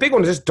then the big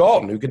one is just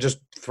Dalton, who could just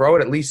throw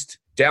it at least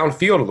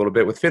downfield a little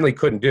bit, with Finley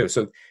couldn't do.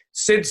 So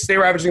since they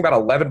were averaging about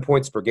 11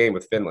 points per game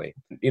with Finley,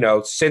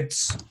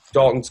 since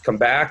Dalton's come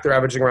back, they're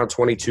averaging around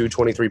 22,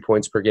 23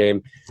 points per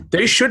game.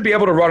 They should be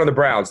able to run on the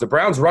Browns. The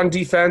Browns' run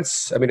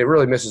defense, it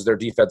really misses their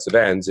defensive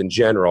ends in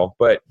general,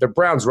 but the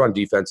Browns' run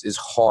defense is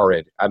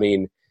horrid.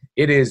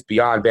 It is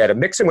beyond bad. And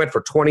Mixon went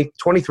for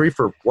 23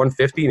 for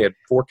 150 and he had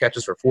 4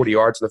 catches for 40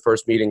 yards in the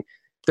first meeting.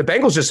 The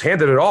Bengals just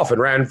handed it off and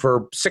ran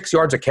for 6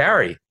 yards a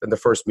carry in the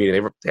first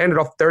meeting. They handed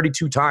it off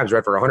 32 times,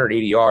 ran for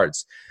 180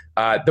 yards.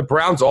 The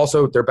Browns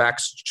also, their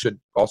backs should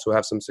also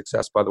have some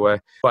success, by the way.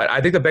 But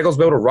I think the Bengals will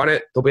be able to run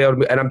it. They'll be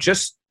able to,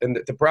 and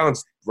the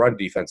Browns' run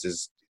defense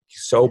is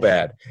so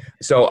bad.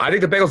 So I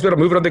think the Bengals will be able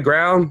to move it on the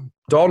ground.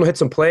 Dalton will hit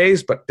some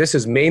plays, but this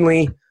is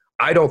mainly,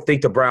 I don't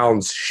think the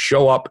Browns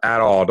show up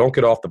at all. Don't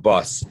get off the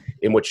bus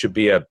in what should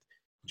be a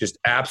just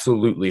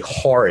absolutely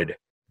horrid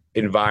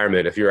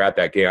environment. If you're at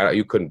that game,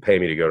 you couldn't pay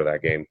me to go to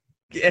that game.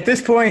 At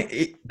this point,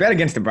 bet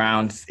against the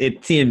Browns.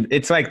 It's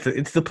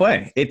the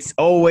play. It's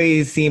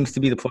always seems to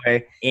be the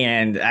play.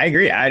 And I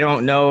agree. I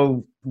don't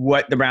know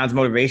what the Browns'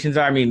 motivations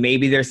are.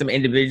 Maybe there's some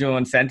individual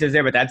incentives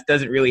there, but that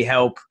doesn't really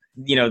help,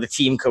 the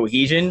team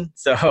cohesion.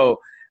 So,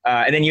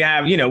 and then you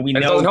have, we know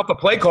it doesn't help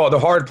the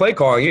hard play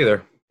calling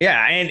either.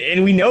 Yeah,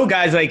 and we know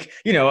guys like,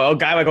 a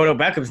guy like Odell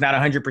Beckham's not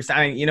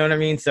 100%. You know what I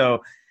mean?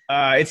 So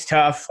it's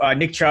tough.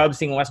 Nick Chubb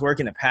seeing less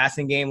work in the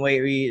passing game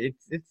lately.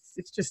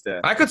 It's just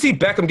I could see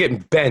Beckham getting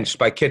benched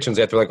by Kitchens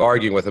after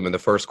arguing with him in the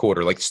first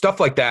quarter, stuff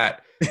like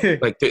that.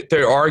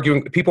 They're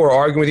arguing. People are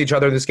arguing with each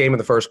other in this game in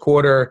the first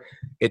quarter.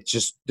 It's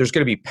just there's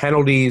going to be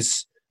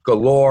penalties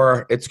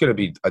galore. It's going to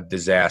be a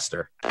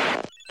disaster.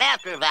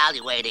 After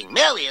evaluating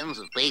millions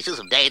of pieces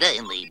of data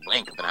in the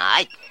blink of an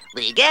eye,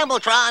 the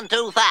Gambletron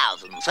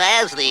 2000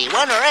 says the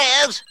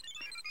winner is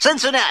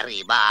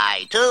Cincinnati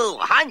by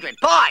 200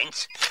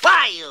 points.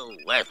 Why, you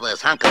worthless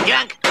hunk of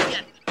junk?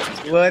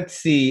 Let's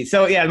see.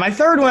 So, my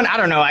third one, I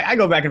don't know. I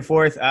go back and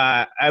forth.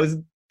 I was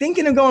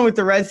thinking of going with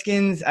the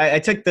Redskins. I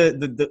took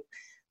the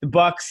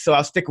Bucks, so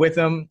I'll stick with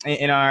them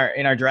in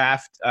our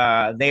draft.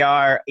 They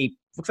are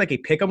looks like a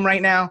pick 'em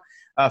right now.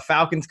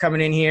 Falcons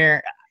coming in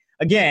here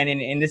again,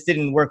 and this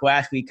didn't work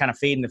last week, kind of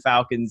fading the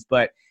Falcons,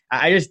 but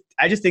I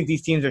just think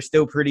these teams are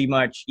still pretty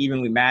much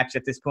evenly matched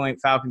at this point.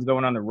 Falcons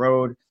going on the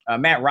road.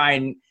 Matt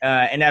Ryan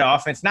and that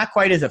offense not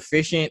quite as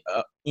efficient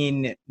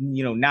in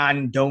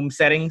non-dome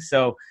settings,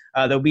 so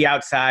they'll be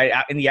outside,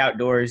 out in the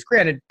outdoors.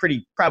 Granted,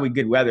 probably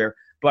good weather,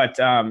 but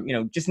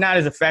just not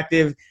as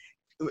effective.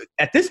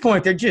 At this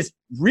point, they're just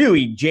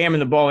really jamming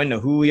the ball into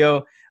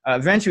Julio.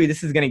 Eventually,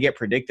 this is going to get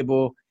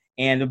predictable,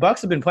 and the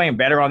Bucs have been playing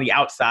better on the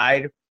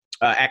outside.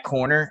 At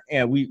corner,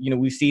 and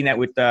we've seen that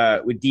with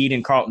Dean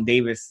and Carlton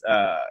Davis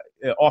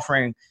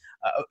offering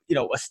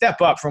a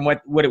step up from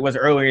what it was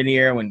earlier in the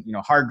year when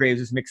Hargraves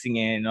was mixing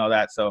in and all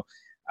that. So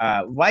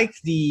like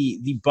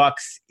the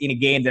Bucs in a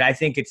game that I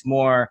think it's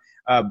more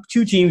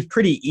two teams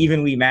pretty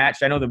evenly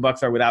matched. I know the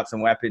Bucs are without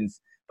some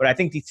weapons, but I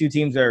think these two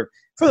teams are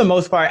for the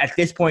most part at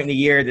this point in the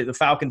year that the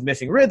Falcons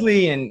missing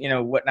Ridley and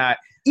whatnot,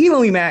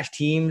 evenly matched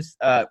teams.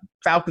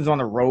 Falcons on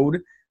the road.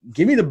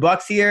 Give me the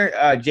Bucs here.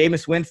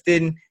 Jameis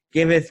Winston.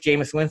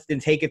 Jameis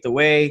Winston taketh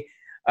away.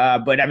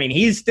 But,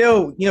 he's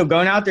still,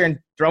 going out there and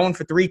throwing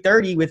for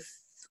 330 with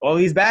all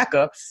these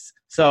backups.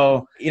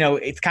 So,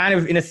 it's kind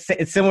of in a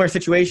similar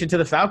situation to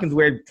the Falcons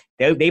where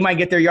they might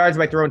get their yards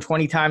by throwing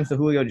 20 times to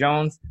Julio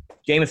Jones.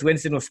 Jameis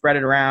Winston will spread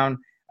it around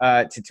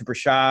to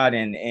Brashad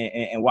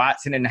and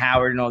Watson and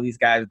Howard and all these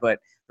guys. But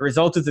the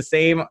result is the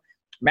same.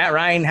 Matt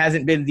Ryan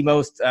hasn't been the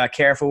most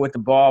careful with the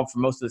ball for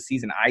most of the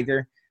season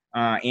either.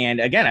 And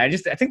again, I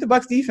think the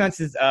Bucs defense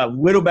is a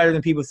little better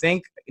than people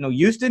think.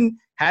 Houston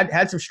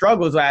had some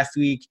struggles last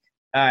week,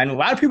 and a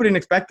lot of people didn't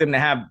expect them to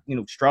have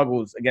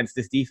struggles against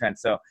this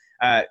defense. So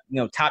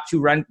top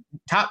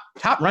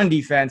run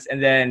defense,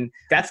 and then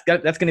that's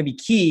going to be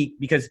key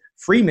because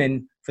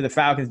Freeman for the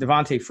Falcons,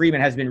 Devontae Freeman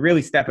has been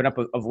really stepping up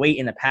of late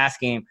in the pass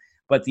game.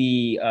 But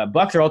the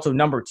Bucs are also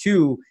number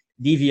 2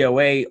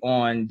 DVOA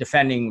on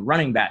defending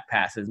running back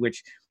passes,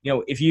 which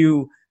if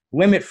you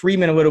limit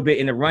Freeman a little bit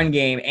in the run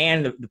game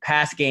and the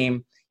pass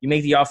game, you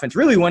make the offense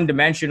really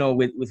one-dimensional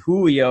with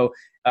Julio.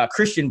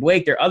 Christian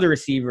Blake, their other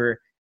receiver,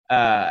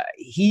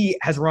 he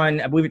has run,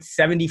 I believe it's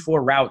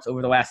 74 routes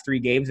over the last 3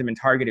 games and been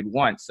targeted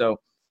once. So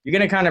you're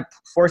going to kind of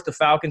force the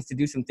Falcons to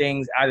do some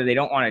things either they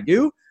don't want to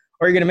do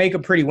or you're going to make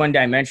them pretty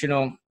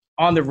one-dimensional.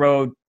 On the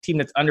road, team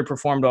that's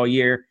underperformed all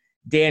year,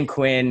 Dan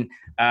Quinn,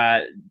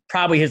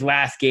 probably his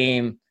last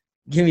game.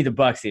 Give me the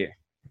Bucs here.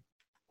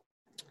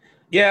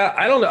 Yeah,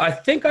 I don't know. I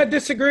think I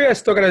disagree. I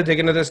still got to dig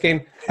into this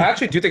game. I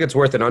actually do think it's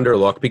worth an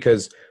underlook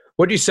because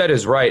what you said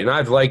is right, and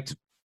I've liked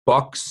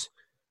Bucs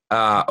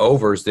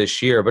overs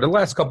this year. But in the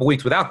last couple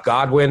weeks, without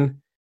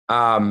Godwin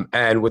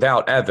and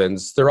without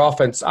Evans, their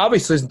offense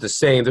obviously isn't the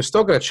same. They're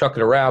still going to chuck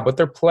it around, but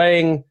they're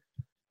playing,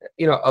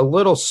 a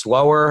little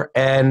slower.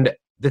 And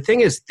the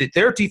thing is,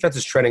 their defense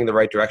is trending in the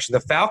right direction.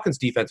 The Falcons'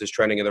 defense is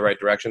trending in the right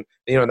direction.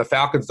 And the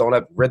Falcons don't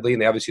have Ridley,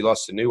 and they obviously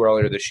lost to New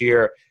earlier this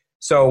year.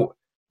 So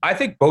I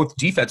think both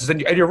defenses,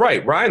 and you're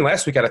right, Ryan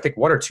last week had, I think,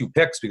 1 or 2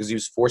 picks because he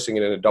was forcing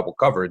it in a double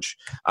coverage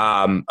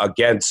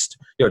against,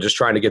 just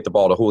trying to get the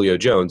ball to Julio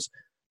Jones.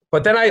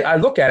 But then I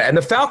look at it, and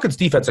the Falcons'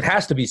 defense, it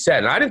has to be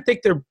said. And I didn't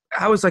think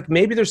I was like,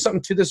 maybe there's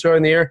something to this early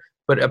in the year.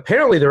 But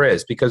apparently there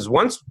is, because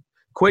once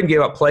Quinn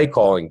gave up play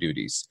calling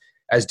duties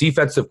as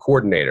defensive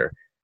coordinator,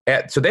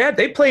 so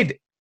they played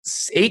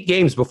 8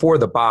 games before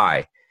the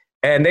bye,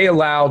 and they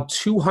allowed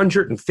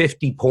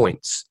 250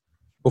 points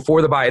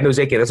before the bye in those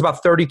 8 games. That's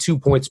about 32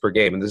 points per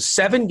game. And the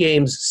 7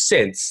 games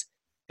since,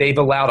 they've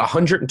allowed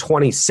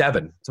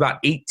 127. It's about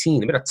 18.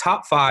 They've been a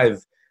top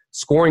 5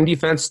 scoring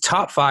defense,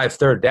 top 5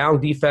 third down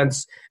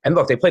defense. And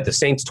look, they played the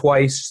Saints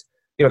twice.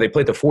 They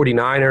played the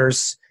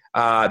 49ers.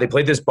 They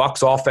played this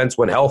Bucs offense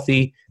when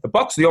healthy. The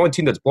Bucs are the only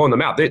team that's blown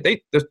them out. The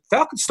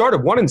Falcons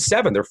started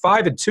 1-7. They're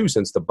 5-2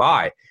 since the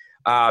bye.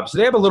 So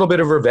they have a little bit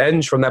of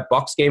revenge from that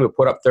Bucs game. It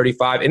put up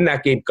 35. In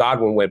that game,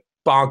 Godwin went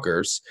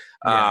bonkers.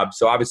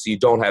 So obviously you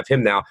don't have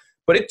him now.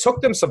 But it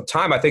took them some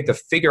time, I think, to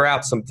figure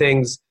out some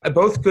things.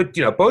 Both good,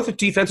 both the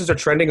defenses are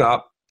trending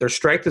up. Their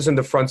strength is in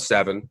the front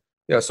 7.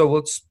 So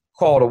let's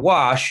call it a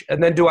wash.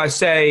 And then do I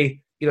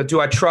say, do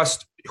I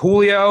trust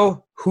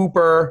Julio,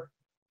 Hooper,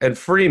 and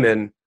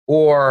Freeman,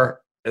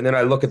 and then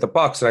I look at the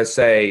Bucs and I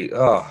say,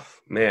 oh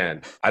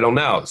man, I don't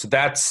know. So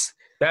that's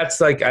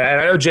like,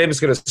 I know James is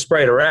going to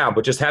spray it around,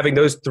 but just having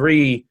those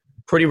 3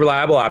 pretty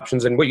reliable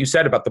options, and what you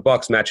said about the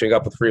Bucs matching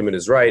up with Freeman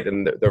is right,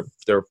 and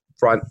their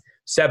front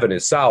 7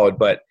 is solid,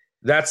 but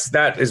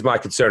that is my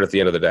concern at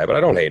the end of the day. But I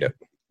don't hate it.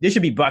 This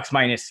should be Bucs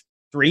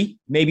 -3,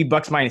 maybe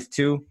Bucs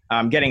 -2.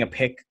 I'm getting a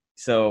pick,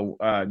 so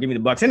give me the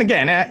Bucs. And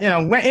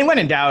again, when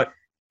in doubt,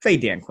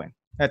 fade Dan Quinn.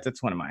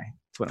 That's one of my.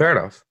 Fair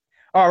enough.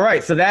 All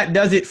right, so that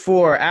does it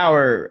for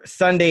our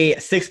Sunday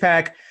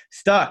 6-pack.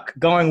 Stuck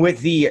going with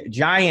the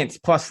Giants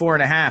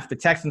 +4.5, the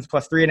Texans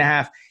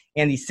 +3.5,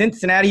 and the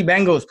Cincinnati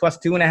Bengals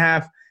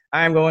 +2.5.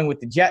 I'm going with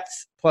the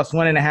Jets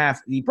 +1.5,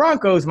 the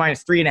Broncos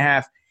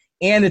 -3.5,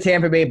 and the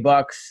Tampa Bay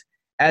Bucks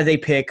as a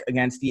pick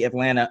against the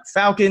Atlanta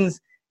Falcons.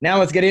 Now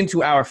let's get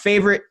into our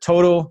favorite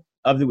total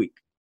of the week.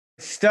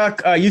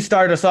 Stuck, you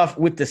started us off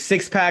with the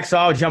 6-pack, so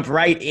I'll jump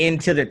right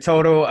into the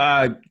total.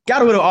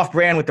 Got a little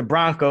off-brand with the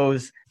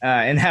Broncos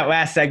in that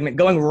last segment,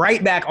 going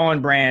right back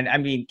on brand. I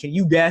mean, can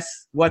you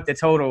guess what the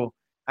total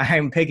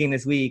I'm picking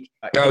this week?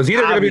 No, it's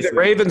either going to be the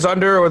Ravens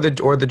under or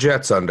the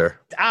Jets under.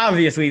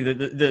 Obviously,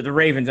 the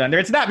Ravens under.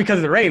 It's not because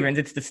of the Ravens.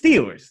 It's the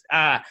Steelers.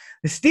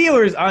 The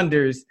Steelers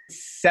unders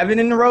 7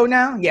 in a row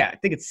now. Yeah, I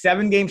think it's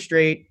 7 games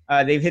straight.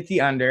 They've hit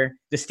the under.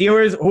 The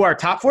Steelers, who are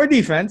top 4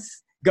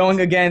 defense,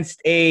 going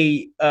against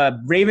a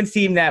Ravens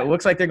team that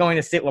looks like they're going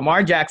to sit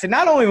Lamar Jackson.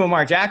 Not only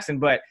Lamar Jackson,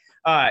 but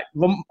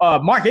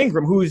Mark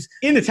Ingram, who's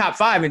in the top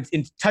 5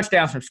 in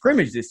touchdowns from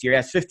scrimmage this year,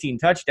 has 15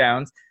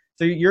 touchdowns.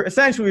 So you're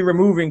essentially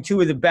removing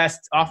 2 of the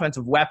best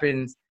offensive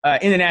weapons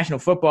in the National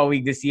Football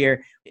League this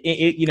year. And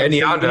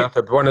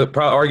Yanda, one of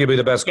arguably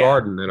the best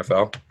guard in the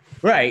NFL.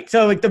 Right.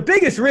 So like the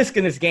biggest risk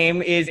in this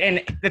game is,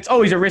 and that's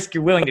always a risk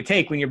you're willing to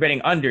take when you're betting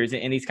unders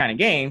in these kind of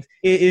games,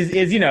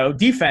 is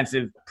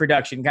defensive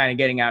production kind of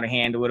getting out of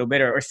hand a little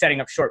bit, or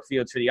setting up short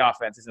fields for the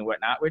offenses and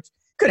whatnot, which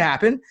could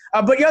happen.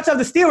 But you also have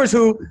the Steelers,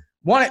 who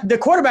wanted the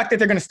quarterback that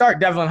they're going to start,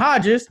 Devlin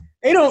Hodges.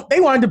 They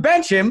wanted to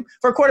bench him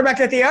for a quarterback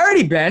that they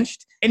already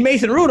benched, and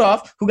Mason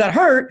Rudolph, who got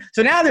hurt.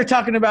 So now they're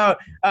talking about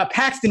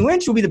Paxton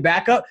Lynch will be the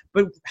backup,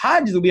 but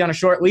Hodges will be on a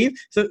short leash.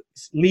 So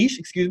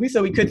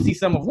we could see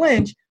some of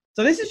Lynch.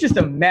 So this is just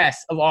a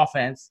mess of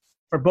offense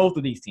for both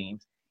of these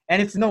teams.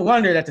 And it's no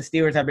wonder that the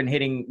Steelers have been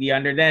hitting the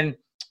under. Then,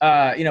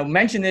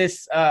 mentioned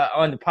this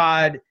on the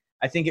pod.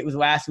 I think it was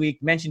last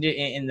week. Mentioned it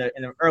in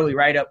the early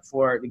write-up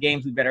for the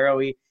games we bet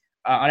early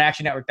on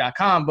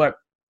actionnetwork.com. But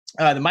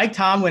the Mike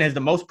Tomlin is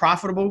the most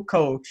profitable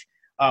coach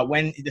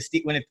when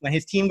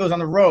his team goes on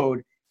the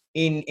road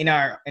in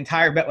our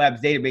entire Bet Labs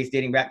database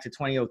dating back to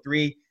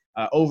 2003.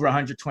 Over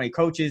 120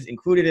 coaches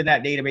included in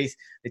that database.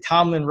 The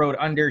Tomlin Road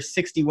under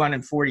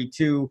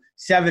 61-42,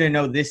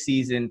 7-0 this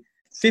season,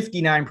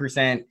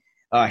 59%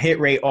 hit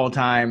rate all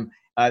time.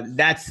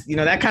 That's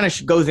that kind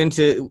of goes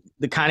into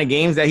the kind of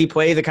games that he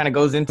plays. It kind of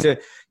goes into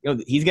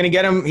he's gonna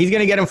get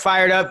him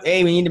fired up.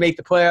 Hey, we need to make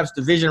the playoffs.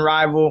 Division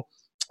rival.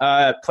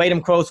 Played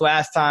him close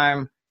last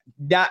time.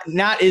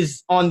 Not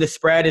as on the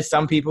spread as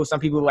some people. Some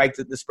people like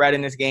the spread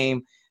in this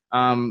game.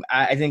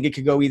 I think it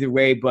could go either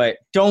way, but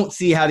don't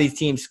see how these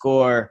teams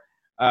score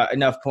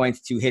enough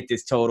points to hit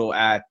this total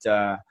at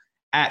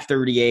at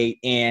 38.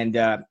 And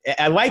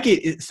I like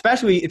it,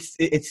 especially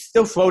it's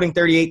still floating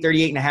 38,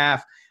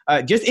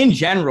 38.5. Just in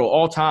general,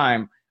 all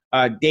time,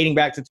 dating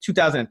back to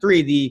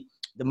 2003, the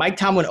Mike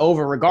Tomlin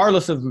over,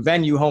 regardless of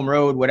venue, home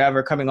road,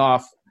 whatever, coming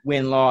off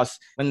win-loss,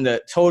 when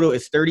the total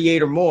is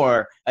 38 or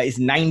more, is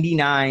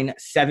 99,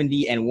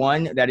 70, and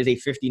 1. That is a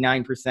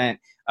 59%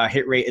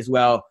 hit rate as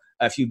well.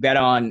 If you bet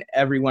on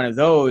every one of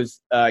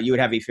those, you would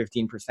have a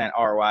 15%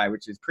 ROI,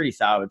 which is pretty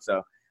solid.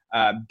 So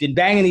been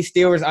banging these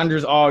Steelers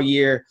unders all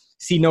year.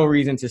 See no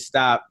reason to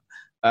stop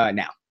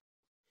now.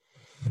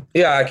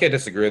 Yeah, I can't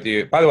disagree with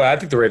you. By the way, I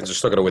think the Ravens are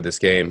still going to win this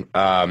game.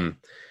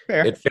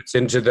 It fits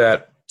into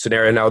that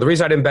scenario. Now, the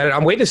reason I didn't bet it,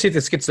 I'm waiting to see if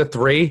this gets to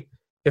 3.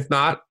 If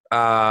not,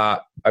 I'm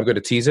going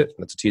to tease it.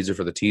 That's a teaser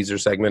for the teaser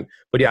segment.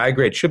 But, yeah, I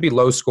agree. It should be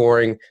low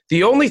scoring.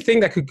 The only thing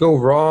that could go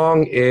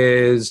wrong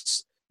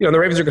is, the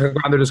Ravens are going to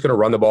go on. They're just going to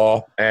run the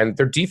ball. And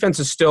their defense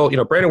is still,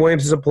 Brandon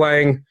Williams isn't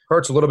playing.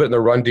 Hurts a little bit in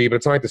the run D, but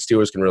it's not like the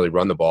Steelers can really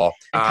run the ball.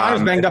 And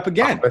Connor's banged up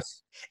again.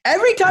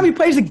 Every time he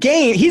plays a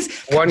game, he's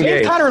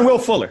James Conner and Will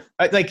Fuller.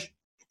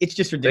 It's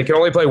just ridiculous. They can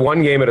only play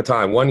one game at a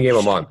time, one game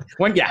a month.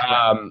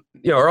 Yeah.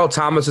 Earl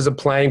Thomas isn't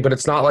playing, but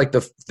it's not like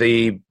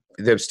the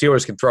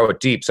Steelers can throw it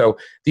deep. So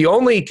the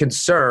only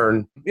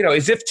concern,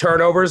 is if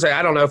turnovers.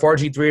 I don't know if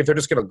RG3, if they're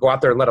just going to go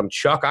out there and let them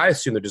chuck. I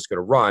assume they're just going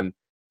to run.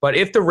 But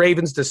if the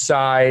Ravens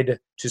decide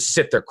to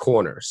sit their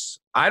corners,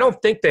 I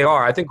don't think they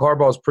are. I think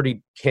Harbaugh is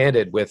pretty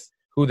candid with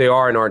who they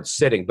are and aren't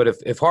sitting. But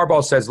if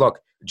Harbaugh says, look,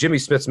 Jimmy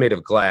Smith's made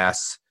of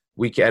glass,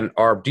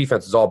 our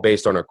defense is all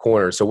based on our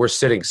corners, so we're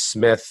sitting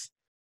Smith,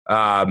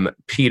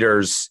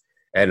 Peters,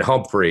 and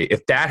Humphrey.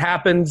 If that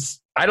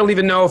happens, I don't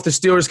even know if the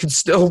Steelers can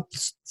still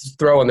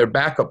throw on the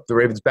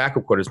Ravens'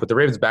 backup corners, but the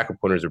Ravens' backup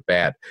corners are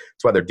bad.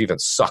 That's why their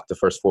defense sucked the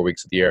first 4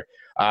 weeks of the year.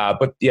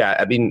 But,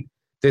 yeah,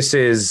 this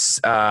is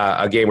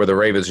a game where the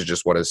Ravens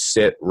just want to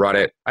sit, run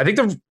it. I think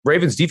the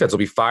Ravens' defense will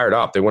be fired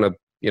up. They want to,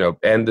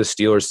 end the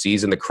Steelers'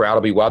 season. The crowd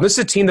will be wild. This is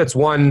a team that's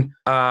won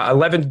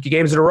 11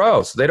 games in a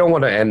row, so they don't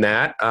want to end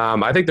that.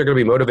 I think they're going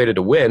to be motivated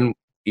to win,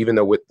 even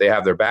though they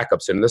have their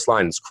backups in. This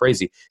line is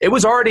crazy. It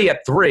was already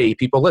at 3.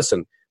 People,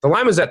 listen, the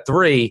line was at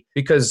 3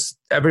 because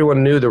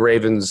everyone knew the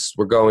Ravens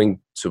were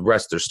going to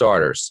rest their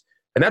starters.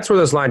 And that's where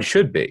this line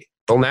should be.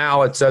 Well,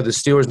 now it's the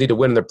Steelers need to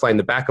win. They're playing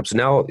the backups.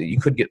 Now you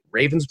could get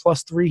Ravens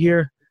 +3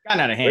 here. Got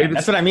out of hand.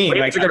 That's what I mean.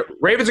 Ravens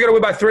are going to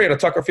win by 3 on a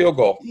Tucker field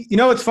goal.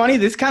 What's funny?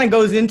 This kind of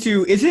goes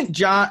into, isn't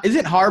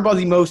Harbaugh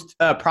the most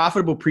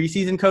profitable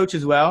preseason coach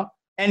as well?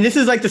 And this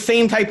is like the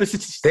same type of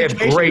situation.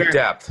 They have great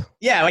depth.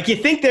 Yeah, like you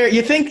think they're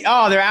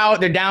out,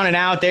 they're down and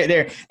out.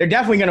 They're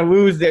definitely going to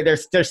lose.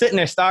 They're sitting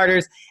their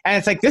starters, and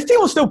it's like this team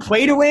will still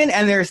play to win,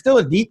 and they're still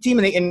a deep team.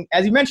 And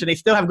as you mentioned, they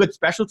still have good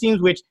special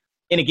teams, which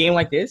in a game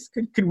like this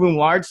could loom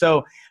large.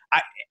 So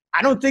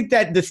I don't think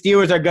that the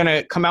Steelers are going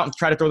to come out and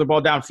try to throw the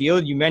ball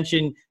downfield. You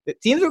mentioned that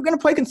teams are going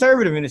to play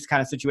conservative in this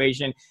kind of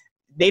situation.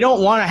 They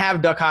don't want to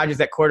have Duck Hodges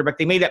at quarterback.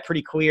 They made that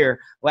pretty clear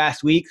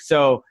last week.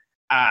 So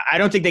I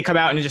don't think they come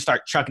out and just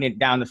start chucking it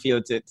down the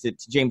field to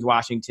James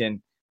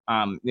Washington,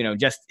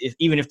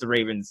 even if the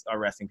Ravens are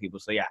resting people.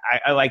 So, yeah,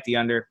 I like the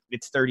under.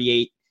 It's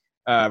 38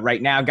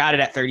 right now. Got it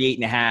at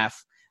 38.5.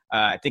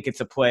 I think it's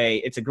a play.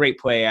 It's a great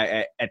play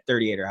at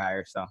 38 or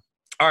higher. So.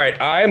 All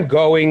right, I am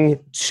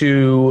going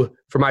to,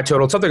 for my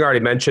total, something I already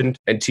mentioned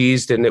and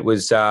teased, and it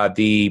was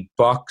the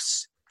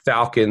Bucs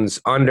Falcons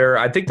under.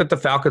 I think that the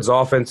Falcons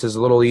offense is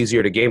a little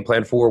easier to game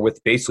plan for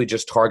with basically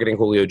just targeting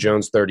Julio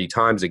Jones 30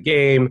 times a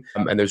game,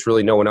 and there's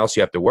really no one else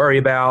you have to worry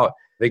about.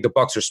 I think the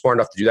Bucs are smart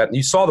enough to do that. And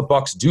you saw the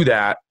Bucs do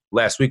that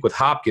last week with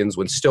Hopkins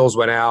when Stills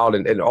went out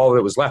and all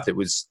that was left. It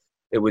was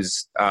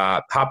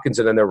Hopkins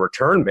and then their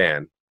return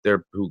man.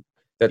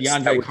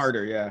 DeAndre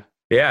Carter, yeah.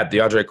 Yeah,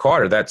 DeAndre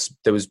Carter. That's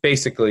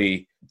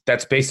basically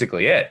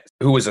it.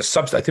 Who was a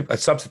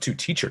substitute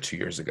teacher 2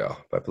 years ago.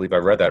 I believe I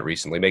read that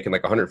recently, making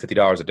like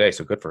 $150 a day.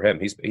 So good for him.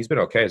 He's been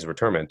okay as a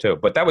return man too.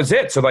 But that was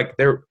it. So like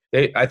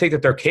I think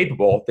that they're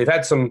capable. They've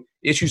had some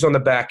issues on the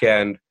back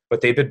end,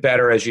 but they've been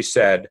better, as you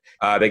said.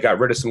 They got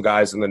rid of some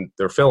guys, and then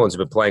their fill-ins have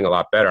been playing a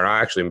lot better. And I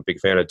actually am a big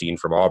fan of Dean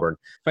from Auburn.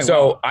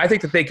 I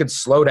think that they could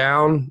slow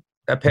down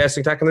that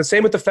passing attack. And the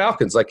same with the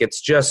Falcons. Like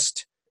it's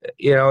just.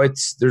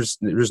 There's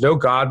no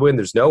Godwin,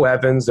 there's no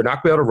Evans. They're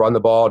not going to be able to run the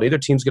ball. Neither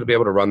team's going to be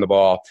able to run the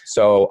ball.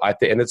 So I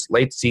think, and it's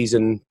late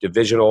season,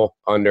 divisional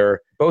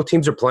under. Both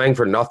teams are playing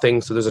for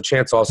nothing. So there's a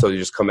chance also you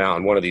just come out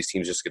and one of these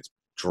teams just gets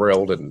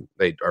drilled and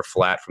they are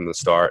flat from the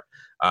start.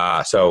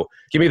 So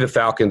give me the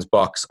Falcons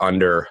Bucs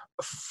under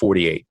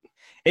 48.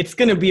 It's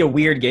going to be a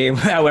weird game,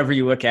 however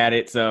you look at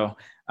it. So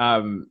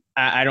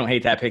I don't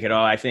hate that pick at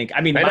all.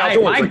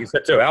 Outdoors, like you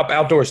said too.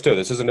 Outdoors too.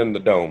 This isn't in the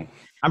dome.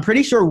 I'm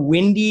pretty sure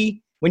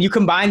windy. When you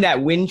combine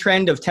that wind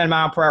trend of 10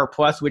 mile per hour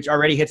plus, which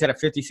already hits at a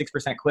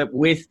 56% clip,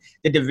 with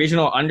the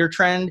divisional under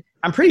trend,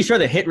 I'm pretty sure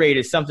the hit rate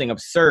is something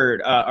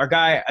absurd. Our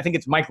guy, I think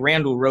it's Mike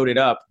Randall, wrote it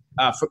up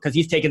because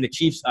he's taken the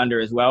Chiefs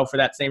under as well for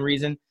that same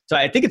reason. So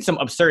I think it's some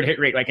absurd hit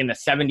rate, like in the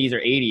 70s or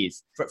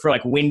 80s for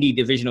like windy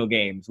divisional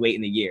games late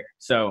in the year.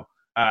 So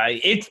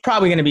it's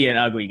probably going to be an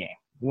ugly game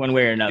one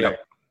way or another.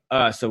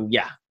 Yep. So,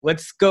 yeah,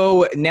 let's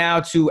go now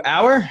to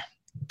our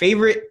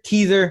favorite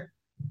teaser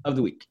of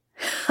the week.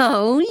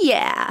 Oh,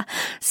 yeah.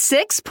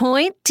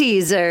 6-point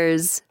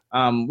teasers.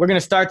 We're going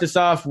to start this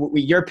off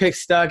with your pick,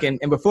 Stuck. And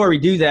before we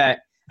do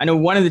that, I know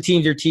one of the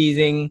teams you're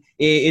teasing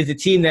is a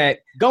team that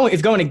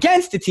is going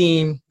against the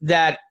team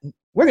that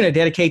we're going to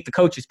dedicate the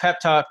coach's pep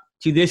talk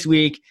to this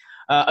week.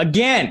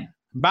 Again,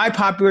 by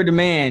popular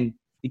demand,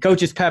 the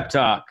coach's pep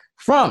talk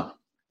from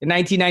the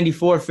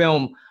 1994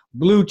 film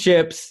Blue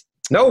Chips.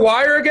 No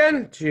wire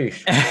again?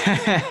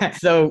 Jeez.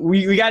 So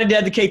we got to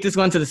dedicate this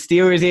one to the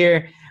Steelers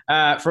here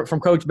from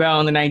Coach Bell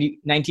in the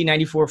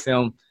 1994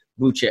 film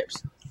Blue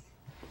Chips.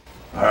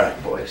 All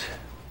right, boys.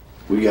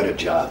 We got a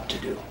job to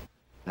do.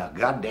 Now,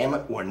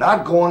 goddammit, we're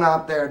not going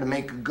out there to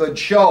make a good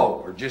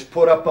show or just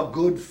put up a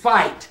good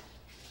fight.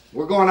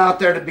 We're going out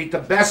there to beat the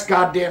best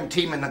goddamn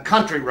team in the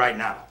country right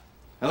now.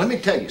 Now, let me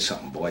tell you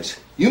something, boys.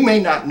 You may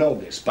not know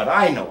this, but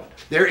I know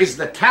it. There is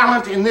the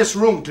talent in this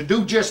room to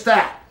do just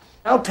that.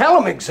 I'll tell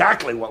them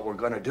exactly what we're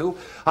going to do.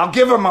 I'll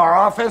give them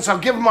our offense. I'll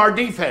give them our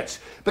defense.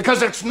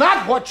 Because it's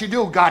not what you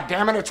do,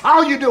 goddammit. It's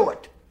how you do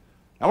it.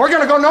 And we're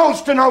going to go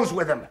nose to nose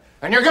with them.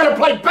 And you're going to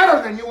play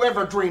better than you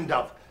ever dreamed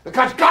of.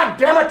 Because,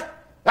 goddammit,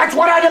 that's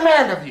what I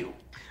demand of you.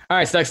 All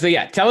right, Stuck. So,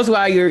 yeah, tell us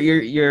why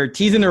you're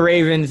teasing the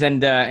Ravens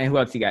and who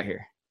else you got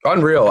here?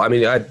 Unreal. I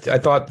mean, I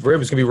thought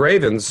Ravens could be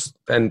Ravens,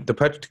 and the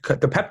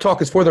pep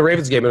talk is for the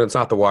Ravens game, and it's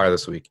not the wire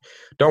this week.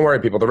 Don't worry,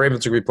 people. The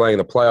Ravens are going to be playing in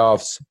the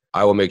playoffs.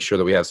 I will make sure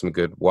that we have some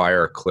good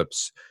wire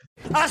clips.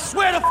 I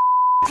swear to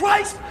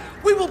Christ,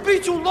 we will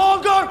beat you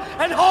longer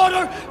and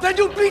harder than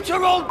you beat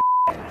your own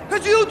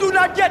because you do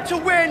not get to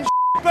win,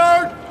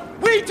 bird.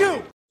 We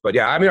do. But,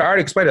 yeah, I mean, I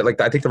already explained it. Like,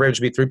 I think the Ravens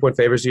should be 3-point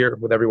favorites here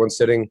with everyone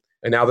sitting,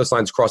 and now this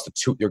line's crossed to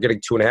 2. You're getting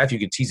 2.5. You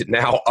can tease it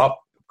now up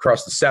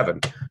across the 7.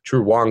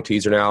 True Wong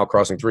teaser now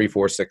crossing 3,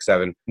 4, 6,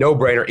 7. No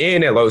brainer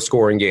in a low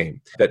scoring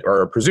game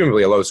or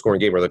presumably a low scoring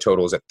game where the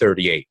total is at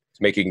 38,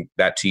 making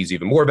that tease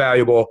even more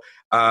valuable.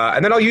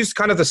 And then I'll use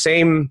kind of the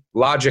same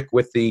logic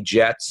with the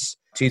Jets,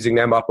 teasing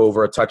them up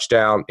over a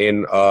touchdown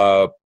in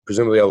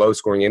presumably a low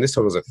scoring game. This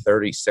total is at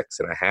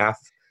 36.5,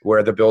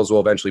 where the Bills will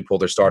eventually pull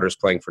their starters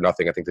playing for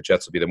nothing. I think the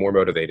Jets will be the more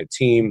motivated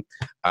team.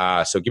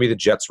 So give me the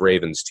Jets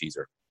Ravens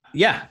teaser.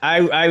 Yeah,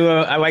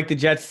 I like the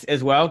Jets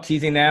as well,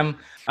 teasing them.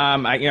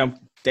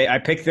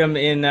 I picked them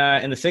in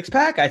the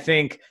 6-pack. I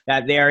think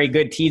that they are a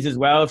good tease as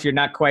well. If you're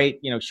not quite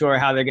sure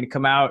how they're going to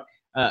come out,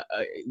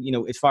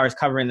 as far as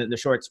covering the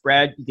short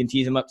spread, you can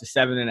tease them up to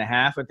 7.5.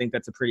 I think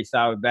that's a pretty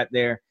solid bet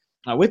there.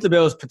 With the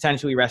Bills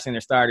potentially resting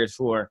their starters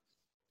for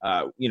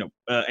a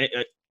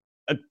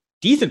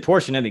decent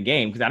portion of the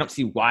game, because I don't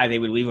see why they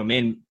would leave them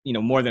in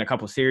more than a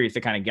couple series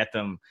to kind of get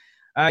them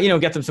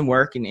some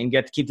work and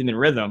keep them in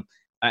rhythm.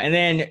 And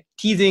then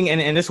teasing,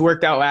 and this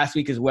worked out last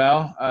week as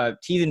well,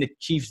 teasing the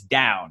Chiefs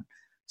down.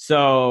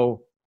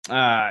 So,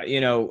 I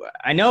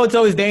know it's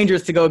always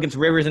dangerous to go against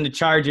Rivers and the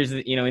Chargers,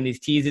 in these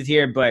teases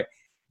here, but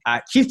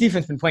Chiefs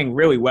defense been playing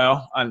really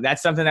well.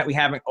 That's something that we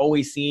haven't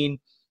always seen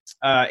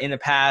in the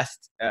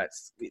past.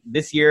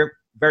 This year,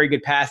 very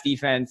good pass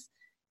defense.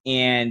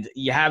 And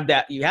you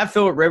have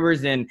Phillip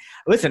Rivers. And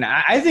listen,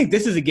 I think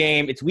this is a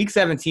game. It's week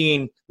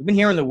 17. We've been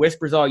hearing the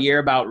whispers all year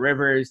about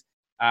Rivers,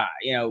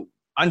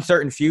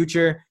 uncertain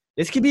future.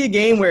 This could be a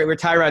game where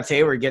Tyrod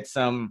Taylor gets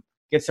some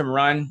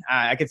run.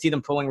 I could see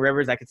them pulling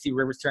Rivers. I could see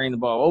Rivers turning the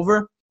ball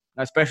over,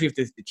 especially if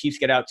the Chiefs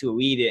get out to a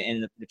lead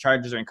and the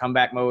Chargers are in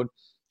comeback mode.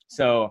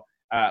 So,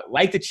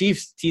 like the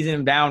Chiefs teasing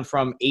them down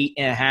from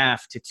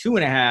 8.5 to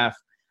 2.5,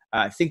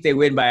 I think they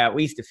win by at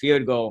least a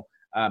field goal,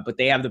 but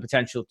they have the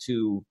potential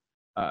to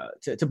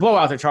blow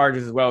out the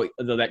Chargers as well,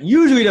 though that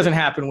usually doesn't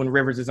happen when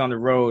Rivers is on the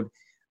road.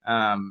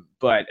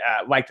 But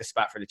like the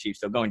spot for the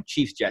Chiefs. So going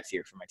Chiefs-Jets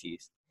here for my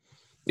tease.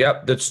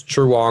 Yep, that's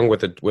true Wong with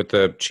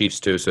the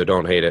Chiefs too, so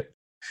don't hate it.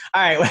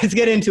 All right, let's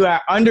get into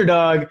our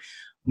underdog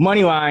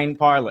moneyline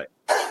parlay.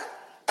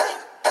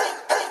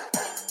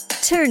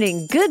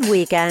 Turning good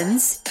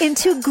weekends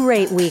into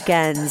great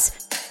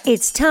weekends.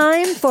 It's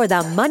time for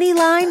the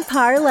Moneyline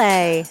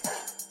Parlay.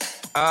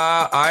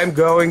 I'm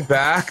going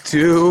back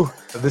to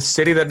the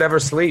city that never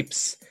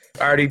sleeps.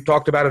 I already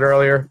talked about it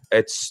earlier.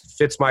 It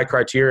fits my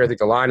criteria. I think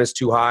the line is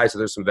too high, so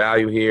there's some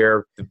value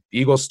here. The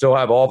Eagles still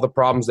have all the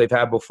problems they've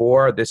had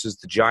before. This is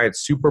the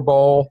Giants Super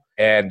Bowl,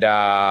 and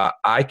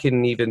I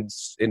can even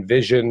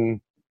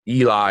envision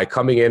Eli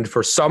coming in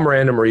for some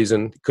random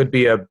reason. It could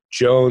be a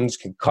Jones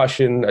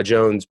concussion, a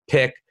Jones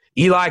pick.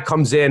 Eli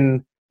comes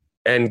in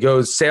and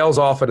sails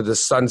off into the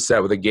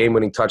sunset with a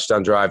game-winning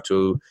touchdown drive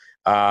to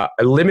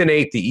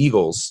eliminate the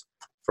Eagles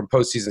from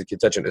postseason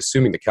contention,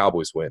 assuming the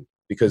Cowboys win.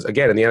 Because,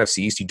 again, in the NFC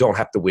East, you don't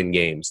have to win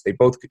games. The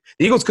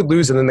Eagles could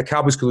lose, and then the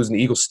Cowboys could lose, and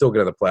the Eagles still get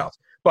in the playoffs.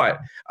 But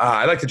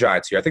I like the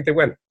Giants here. I think they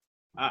win.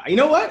 You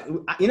know what?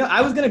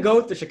 I was going to go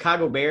with the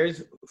Chicago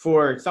Bears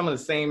for some of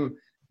the same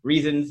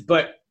reasons,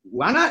 but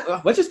why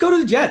not? Let's just go to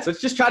the Jets. Let's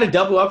just try to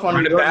double up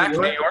on New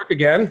York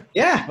again.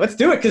 Yeah, let's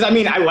do it. Because,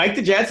 I like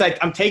the Jets.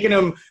 I'm taking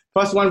them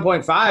plus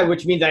 1.5,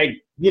 which means I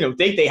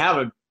think they have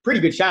a pretty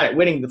good shot at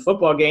winning the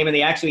football game, and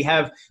they actually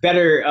have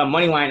better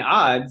money line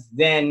odds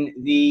than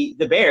the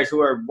Bears, who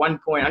are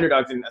 1-point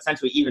underdogs and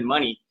essentially even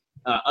money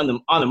on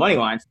the money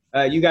lines.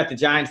 You got the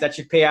Giants. That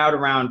should pay out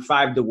around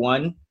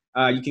 5-1.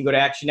 You can go to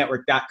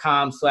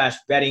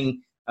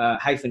actionnetwork.com/betting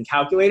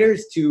 -calculators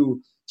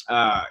to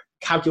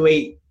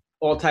calculate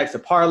all types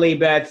of parlay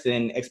bets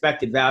and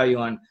expected value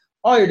on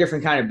all your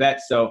different kind of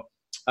bets. So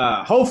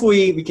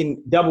hopefully we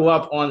can double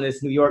up on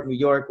this New York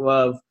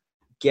love,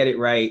 get it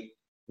right.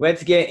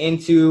 Let's get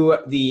into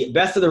the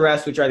best of the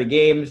rest, which are the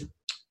games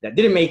that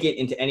didn't make it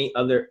into any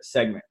other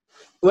segment.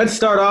 Let's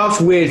start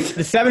off with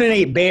the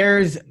 7-8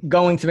 Bears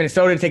going to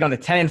Minnesota to take on the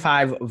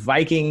 10-5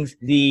 Vikings.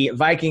 The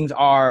Vikings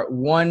are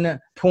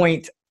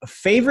 1-point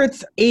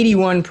favorites,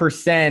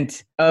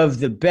 81% of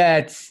the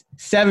bets,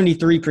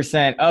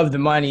 73% of the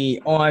money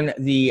on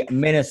the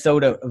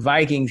Minnesota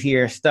Vikings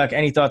here. Stuck,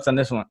 any thoughts on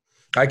this one?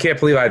 I can't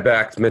believe I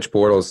backed Mitch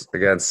Bortles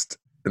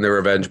in the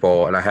Revenge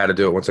Bowl, and I had to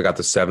do it once I got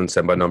the 7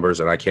 by numbers,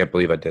 and I can't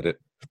believe I did it.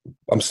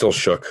 I'm still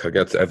shook. I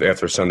got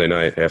after Sunday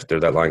night, after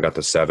that line got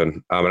to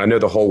 7. And I know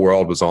the whole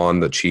world was on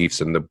the Chiefs,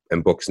 and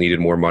books needed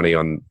more money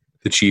on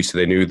the Chiefs. So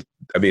they knew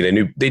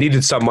they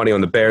needed some money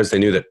on the Bears. They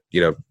knew that,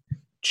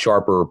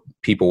 sharper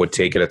people would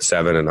take it at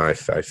 7, and I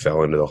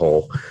fell into the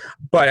hole.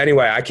 But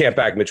anyway, I can't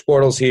back Mitch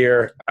Bortles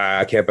here.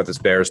 I can't bet this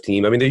Bears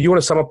team. I mean, you want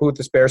to sum up what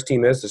this Bears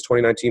team is, this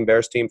 2019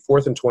 Bears team?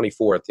 4th and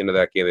 24 at the end of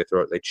that game.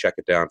 They check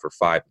it down for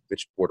 5.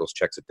 Mitch Bortles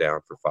checks it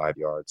down for 5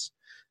 yards.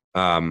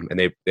 And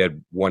they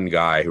had one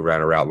guy who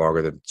ran a route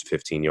longer than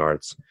 15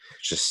 yards.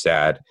 It's just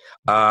sad.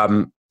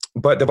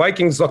 But the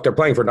Vikings, look, they're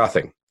playing for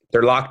nothing.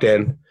 They're locked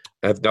in.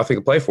 Have nothing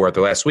to play for at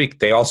the last week.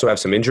 They also have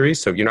some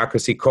injuries, so you're not going to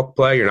see Cook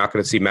play. You're not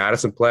going to see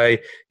Madison play.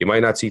 You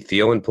might not see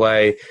Thielen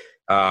play.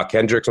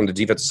 Kendricks on the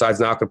defensive side is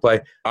not going to play.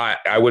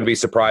 I wouldn't be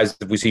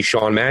surprised if we see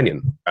Sean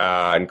Mannion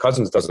and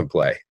Cousins doesn't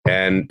play.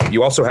 And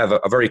you also have a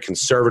very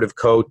conservative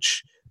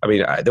coach. I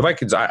mean, the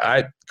Vikings,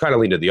 I kind of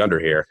lean to the under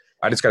here.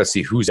 I just got to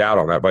see who's out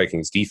on that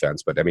Vikings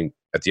defense. But, I mean,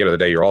 at the end of the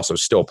day, you're also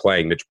still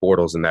playing Mitch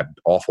Bortles in that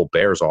awful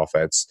Bears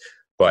offense.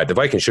 But the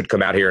Vikings should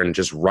come out here and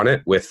just run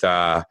it with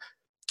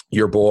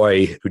your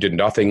boy who did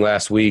nothing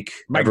last week.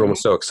 Everyone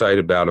was so excited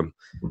about him.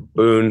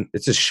 Boone.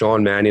 It's just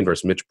Sean Mannion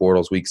versus Mitch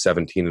Bortles, week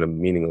 17 in a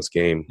meaningless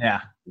game. Yeah.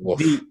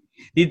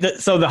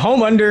 So the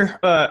home under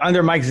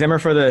Mike Zimmer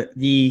for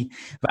the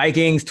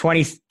Vikings,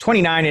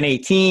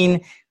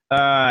 29-18.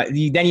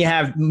 Then you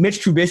have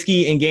Mitch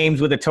Trubisky in games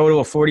with a total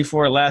of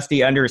 44 or less.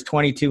 The under is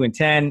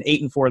 22-10,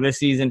 8-4 this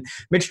season.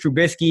 Mitch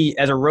Trubisky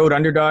as a road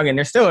underdog, and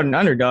they're still an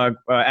underdog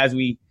as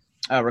we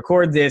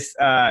record this,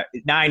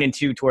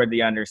 9-2 toward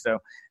the under. So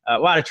a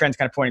lot of trends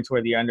kind of pointing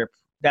toward the under.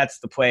 That's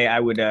the play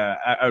I would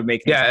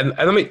make. Yeah,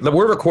 and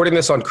we're recording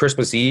this on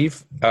Christmas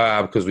Eve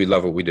because we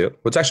love what we do. Well,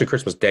 it's actually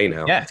Christmas Day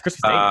now. Yeah, it's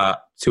Christmas Day.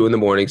 2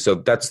 a.m. So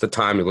that's the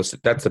timing.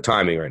 That's the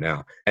timing right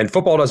now. And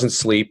football doesn't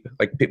sleep.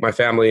 Like my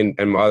family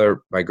and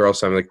my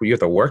girls, I'm like, well, you have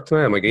to work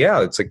tonight? I'm like,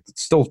 yeah, it's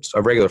still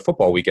a regular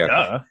football weekend.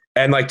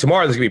 And like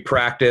tomorrow there's going to be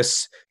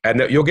practice,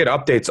 and you'll get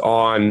updates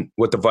on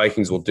what the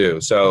Vikings will do.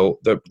 So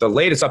the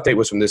latest update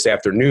was from this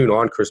afternoon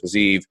on Christmas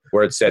Eve,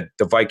 where it said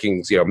the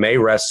Vikings, may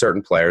rest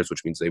certain players,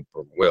 which means they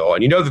will.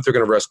 And you know that they're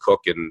going to rest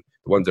Cook and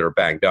the ones that are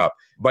banged up.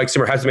 Mike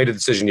Zimmer hasn't made a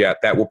decision yet.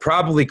 That will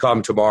probably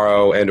come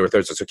tomorrow and or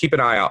Thursday. So keep an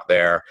eye out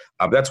there.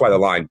 That's why the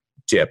line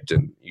dipped,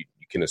 and you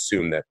can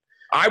assume that.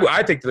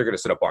 I think they're going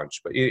to sit a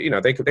bunch, but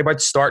they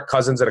might start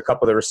Cousins and a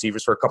couple of the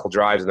receivers for a couple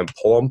drives and then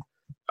pull them.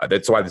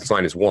 That's why this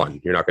line is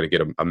 1. You're not going to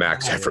get a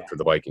max effort for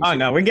the Vikings. Oh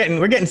no, we're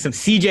getting some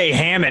C.J.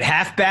 Ham at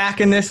halfback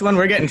in this one.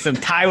 We're getting some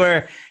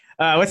Tyler,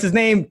 what's his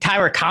name?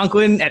 Tyler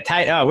Conklin at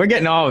tight. Oh, we're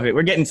getting all of it.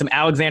 We're getting some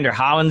Alexander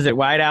Hollins at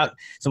wideout,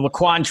 some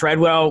Laquan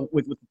Treadwell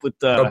with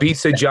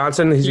B.C.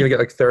 Johnson. He's going to get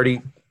like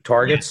 30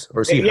 targets,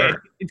 or is he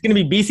hurt? It's going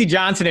to be B.C.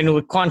 Johnson, and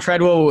Laquan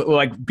Treadwell will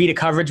like beat a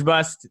coverage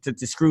bust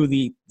to screw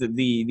the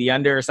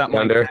under or something.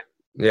 Under, like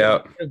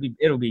that. Yeah.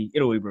 It'll be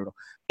brutal.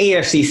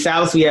 AFC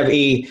South, we have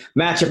a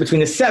matchup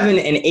between the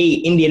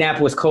 7-8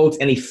 Indianapolis Colts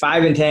and the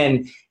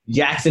 5-10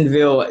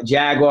 Jacksonville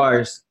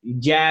Jaguars.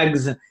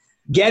 Jags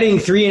getting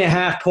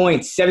 3.5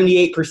 points,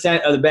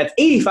 78% of the bets,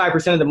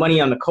 85% of the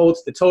money on the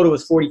Colts. The total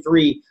was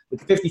 43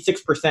 with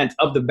 56%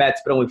 of the bets,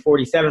 but only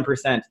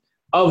 47%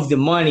 of the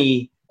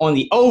money on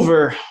the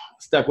over.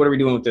 Stuck, what are we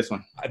doing with this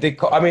one?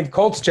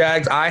 Colts,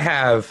 Jags, I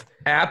have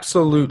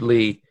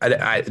absolutely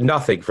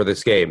nothing for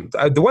this game.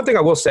 The one thing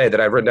I will say that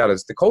I've written down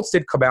is the Colts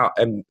did come out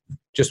and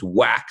just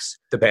wax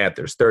the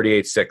Panthers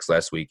 38-6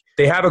 last week.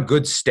 They have a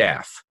good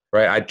staff,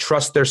 right? I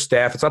trust their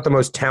staff. It's not the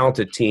most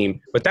talented team,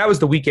 but that was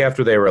the week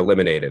after they were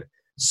eliminated.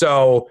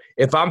 So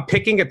if I'm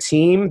picking a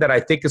team that I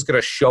think is going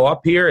to show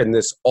up here in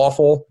this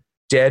awful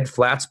dead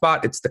flat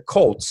spot, it's the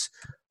Colts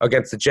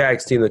against the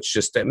Jags team that's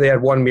just – they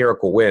had one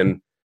miracle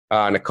win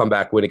and a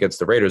comeback win against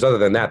the Raiders. Other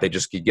than that, they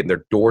just keep getting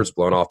their doors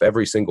blown off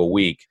every single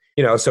week.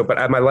 But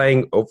am I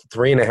laying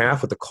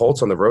 3.5 with the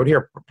Colts on the road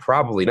here?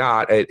 Probably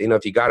not.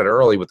 If you got it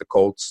early with the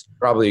Colts,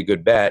 probably a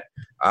good bet.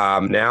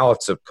 Now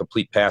it's a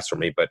complete pass for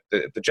me. But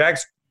the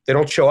Jags, they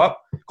don't show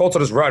up. Colts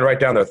will just run right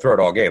down their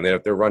throat all game.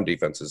 Their run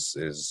defense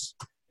is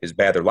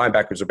bad. Their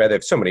linebackers are bad. They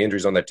have so many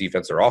injuries on that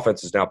defense. Their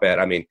offense is now bad.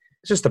 I mean,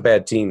 it's just a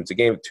bad team. It's a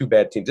game of 2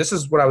 bad teams. This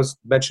is what I was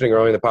mentioning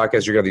earlier in the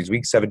podcast. You're going to have these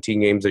week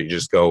 17 games that you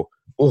just go,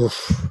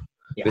 oof.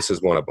 This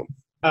is one of them.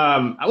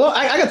 Well,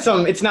 I got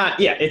some. It's not.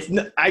 Yeah,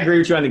 I agree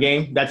with you on the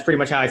game. That's pretty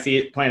much how I see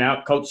it playing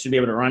out. Colts should be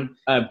able to run.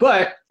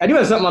 But I do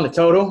have something on the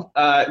total.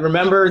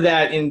 Remember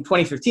that in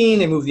 2015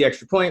 they moved the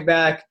extra point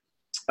back.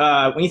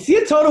 When you see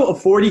a total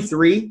of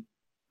 43,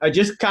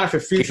 just kind of for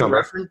future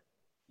reference,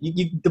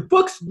 the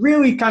books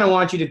really kind of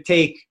want you to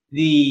take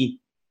the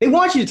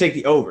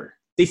over.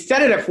 They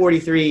set it at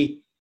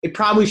 43. It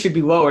probably should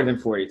be lower than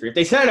 43. If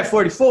they set it at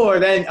 44,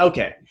 then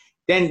okay,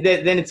 then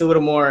it's a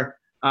little more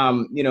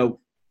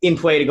in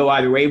play to go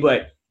either way.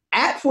 But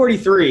at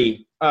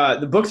 43,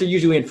 the books are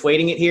usually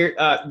inflating it here.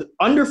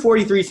 Under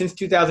 43 since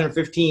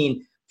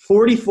 2015,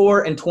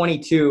 44 and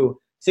 22,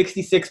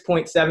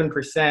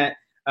 66.7%,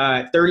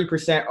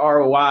 30%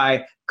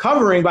 ROI,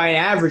 covering by an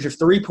average of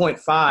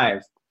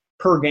 3.5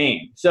 per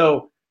game.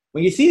 So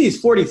when you see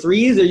these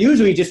 43s, they're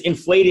usually just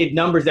inflated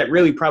numbers that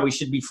really probably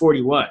should be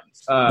 41s.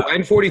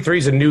 And 43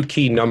 is a new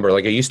key number.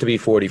 Like it used to be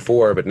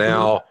 44, but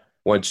now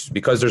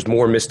because there's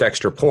more missed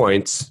extra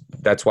points,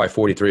 that's why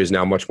 43 is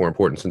now much more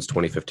important since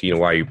 2015 and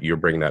why you're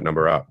bringing that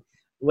number up.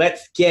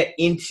 Let's get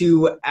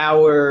into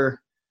our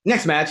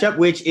next matchup,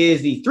 which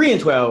is the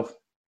 3-12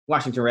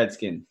 Washington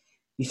Redskins.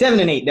 The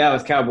 7-8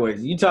 Dallas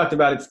Cowboys. You talked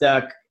about it,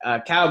 Stuck.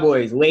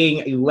 Cowboys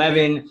laying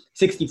 11,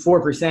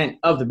 64%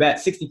 of the bet,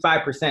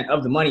 65%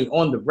 of the money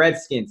on the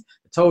Redskins.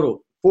 The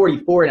total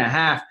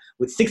 44.5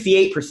 with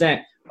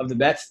 68% of the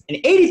bets and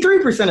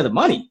 83% of the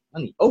money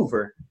on the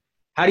over.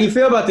 How do you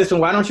feel about this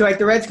one? Why don't you like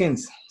the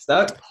Redskins,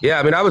 Stuck? Yeah,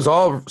 I mean, I was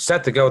all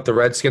set to go with the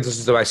Redskins. This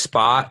is my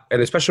spot,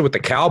 and especially with the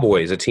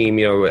Cowboys, a team,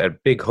 a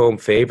big home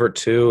favorite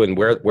too. And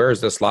where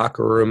is this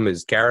locker room?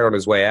 Is Garrett on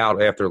his way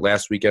out after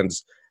last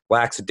weekend's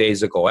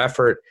lackadaisical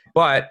effort?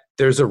 But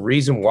there's a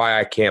reason why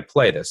I can't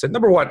play this. And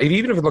number one,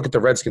 even if you look at the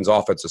Redskins'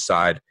 offensive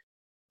side,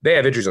 they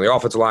have injuries on the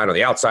offensive line, on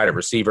the outside of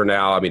receiver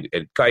now. I mean,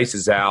 Geis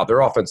is out.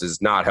 Their offense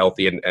is not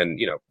healthy, and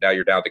now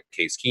you're down to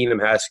Case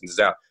Keenum. Haskins is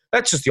out.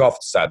 That's just the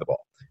offensive side of the ball.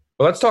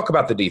 But let's talk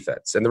about the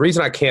defense. And the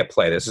reason I can't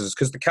play this is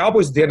because the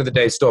Cowboys, at the end of the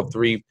day, still have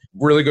three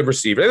really good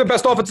receivers. They have the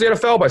best offense in the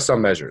NFL by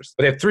some measures.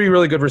 But they have three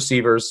really good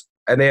receivers,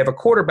 and they have a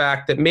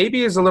quarterback that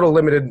maybe is a little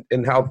limited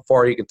in how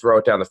far he can throw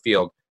it down the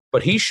field.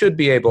 But he should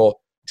be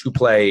able to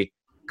play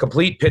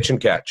complete pitch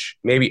and catch.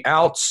 Maybe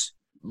outs,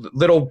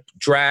 little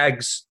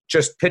drags,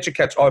 just pitch and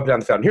catch all up down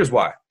the field. And here's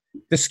why.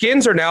 The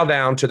Skins are now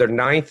down to their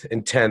 9th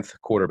and 10th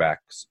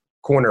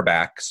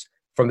cornerbacks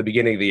from the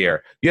beginning of the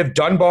year. You have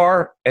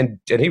Dunbar, and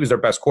he was their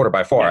best quarter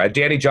by far.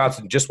 Danny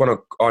Johnson just went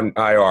on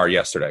IR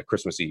yesterday,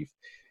 Christmas Eve.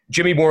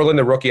 Jimmy Moreland,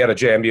 the rookie out of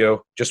JMU,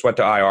 just went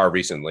to IR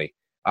recently.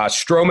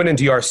 Stroman and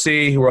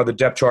DRC, who were on the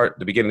depth chart at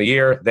the beginning of the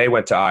year, they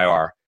went to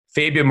IR.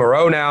 Fabian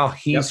Moreau now,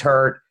 he's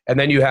hurt. And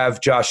then you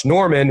have Josh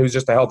Norman, who's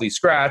just a healthy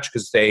scratch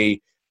because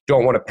they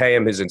don't want to pay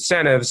him his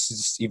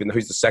incentives. Even though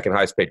he's the second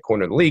highest paid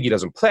corner in the league, he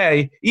doesn't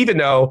play, even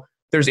though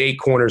there's 8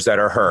 corners that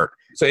are hurt.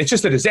 So it's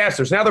just a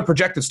disaster. So now the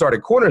projected starting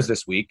corners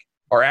this week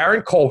are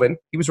Aaron Colvin.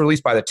 He was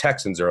released by the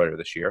Texans earlier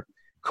this year.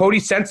 Cody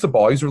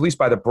Sensabaugh. He was released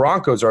by the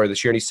Broncos earlier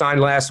this year, and he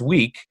signed last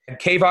week. And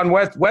Kayvon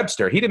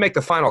Webster. He didn't make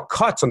the final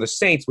cuts on the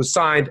Saints, was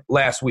signed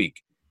last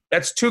week.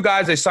 That's 2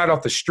 guys they signed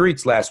off the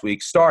streets last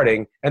week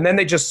starting, and then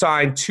they just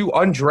signed 2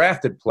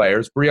 undrafted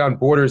players, Breon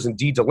Borders and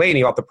D.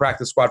 Delaney, off the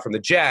practice squad from the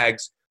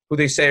Jags, who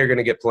they say are going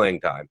to get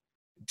playing time.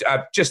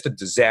 Just a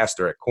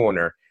disaster at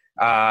corner.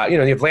 You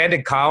have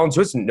Landon Collins,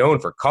 who isn't known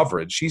for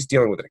coverage. He's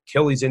dealing with an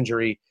Achilles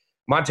injury.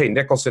 Monte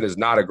Nicholson is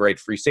not a great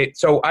free safety.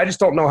 So I just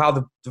don't know how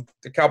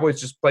the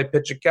Cowboys just play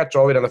pitch and catch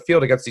all the way down the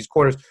field against these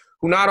corners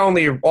who not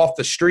only are off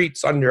the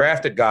streets,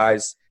 undrafted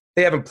guys,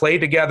 they haven't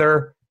played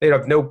together. They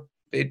have no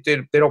 – they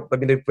don't – I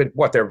mean, they've been,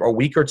 they're a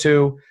week or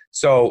two.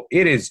 So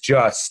it is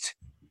just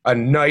a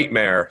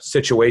nightmare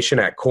situation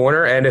at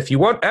corner. And if you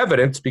want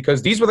evidence,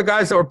 because these were the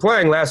guys that were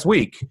playing last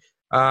week,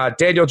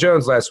 Daniel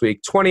Jones last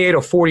week, 28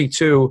 of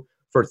 42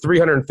 for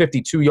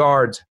 352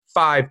 yards,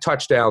 5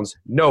 touchdowns,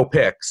 no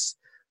picks.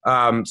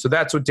 So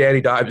that's what Danny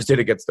Dimes did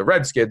against the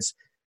Redskins.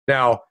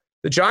 Now,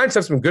 the Giants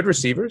have some good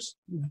receivers.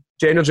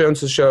 Daniel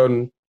Jones has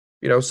shown,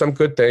 some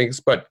good things,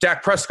 but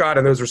Dak Prescott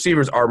and those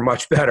receivers are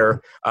much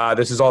better.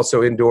 This is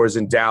also indoors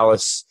in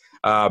Dallas,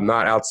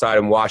 not outside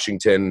in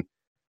Washington.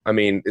 I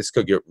mean, this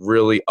could get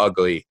really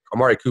ugly.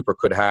 Amari Cooper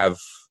could have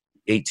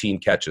 18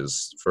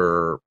 catches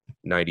for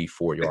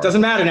 94 yards. It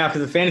doesn't matter now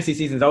because the fantasy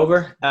season's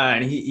over,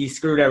 and he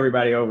screwed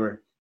everybody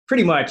over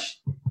pretty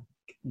much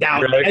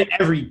down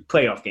every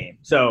playoff game.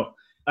 So,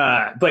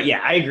 but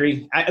yeah, I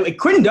agree.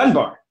 Quentin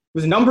Dunbar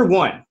was number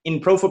 1 in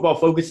Pro Football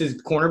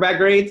Focus's cornerback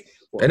grades.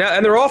 And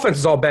their offense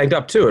is all banged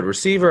up, too. At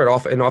receiver,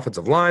 and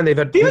offensive line, they've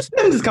had – Steven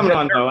Sims is coming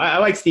on, though. I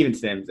like Steven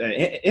Sims.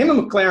 Him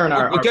and McLaurin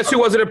are – guess who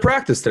wasn't at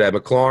practice today?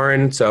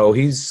 McLaurin. So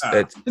he's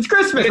it's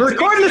Christmas. We're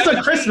recording this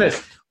on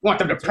Christmas. Want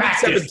them to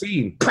practice.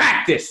 17.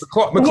 Practice.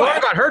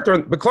 McLaurin got hurt.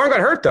 McLaurin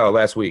got hurt, though,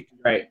 last week.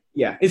 Right.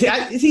 Yeah. Is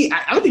he?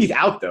 I don't think he's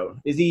out, though.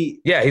 Is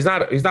he? Yeah, he's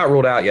not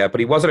ruled out yet, but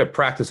he wasn't at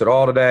practice at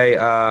all today.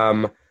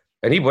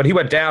 And he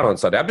went down on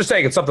Sunday. I'm just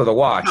saying it's something to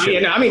watch. No.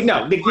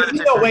 There's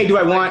no way do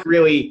I want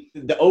really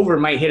the over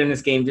might hit in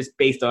this game just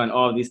based on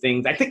all of these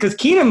things. I think because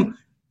Keenum,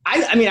 I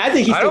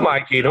think he's. I don't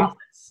mind Keenum.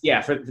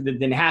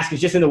 than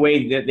Haskins, just in the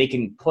way that they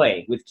can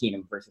play with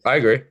Keenum versus. I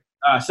agree.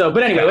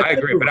 But anyway, I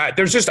agree. But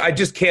I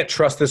just can't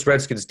trust this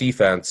Redskins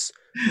defense.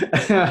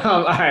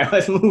 All right,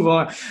 let's move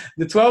on.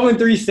 The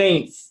 12-3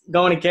 Saints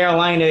going to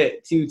Carolina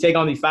to take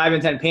on the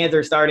 5-10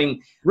 Panthers,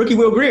 starting rookie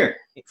Will Grier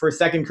for a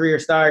second career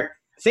start.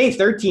 Saints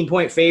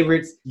 13-point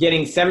favorites,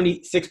 getting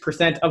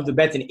 76% of the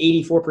bets and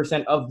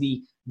 84% of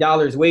the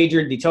dollars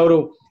wagered. The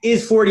total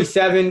is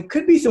 47.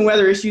 Could be some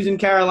weather issues in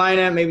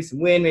Carolina, maybe some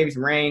wind, maybe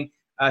some rain.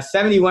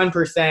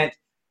 71%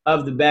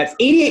 of the bets,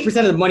 88%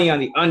 of the money on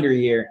the under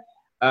here.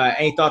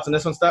 Any thoughts on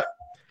this one, Stuck?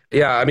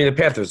 Yeah, I mean, the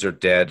Panthers are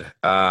dead.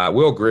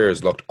 Will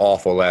Grier's looked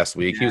awful last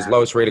week. He was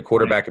lowest rated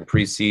quarterback in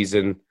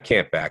preseason.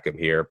 Can't back him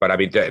here. But, I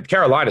mean,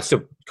 Carolina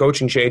still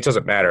coaching change.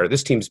 Doesn't matter.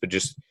 This team's been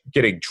just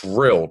getting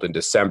drilled in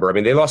December. I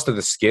mean, they lost to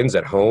the Skins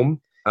at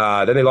home.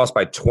 Then they lost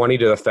by 20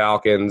 to the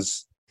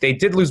Falcons. They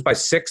did lose by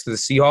 6 to the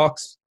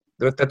Seahawks.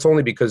 That's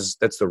only because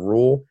that's the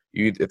rule.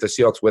 If the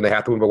Seahawks win, they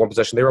have to win by one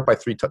possession. They were up by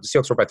the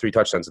Seahawks were up by 3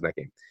 touchdowns in that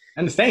game.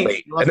 And the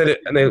Saints.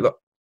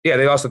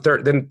 They lost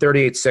then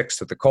 38-6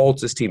 to the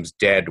Colts. This team's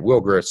dead.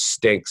 Will Grier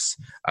stinks.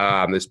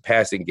 This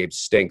passing game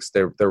stinks.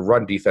 Their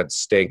run defense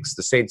stinks.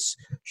 The Saints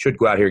should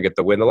go out here and get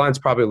the win. The line's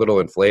probably a little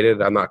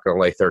inflated. I'm not going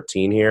to lay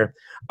 13 here.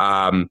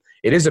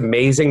 It is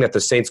amazing that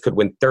the Saints could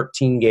win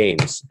 13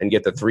 games and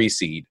get the 3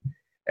 seed,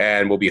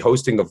 and will be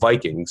hosting the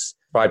Vikings,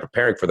 probably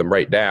preparing for them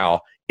right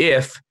now,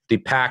 if the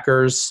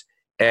Packers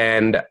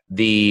and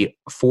the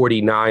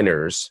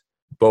 49ers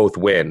both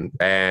win.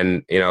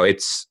 And,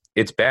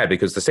 it's bad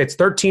because the Saints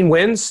 13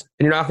 wins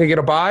and you're not going to get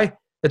a bye.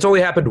 It's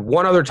only happened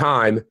one other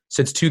time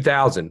since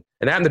 2000,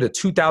 and that happened to the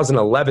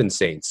 2011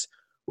 Saints,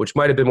 which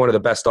might have been one of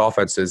the best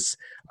offenses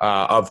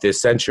of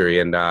this century.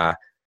 And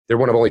they're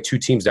one of only 2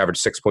 teams to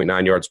average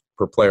 6.9 yards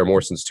per player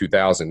more since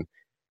 2000.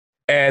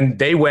 And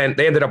they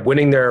ended up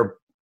winning their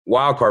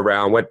wild card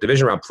round, went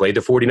division round, played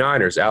the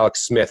 49ers,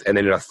 Alex Smith, and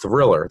then in a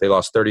thriller, they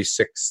lost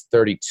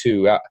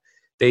 36-32.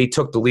 They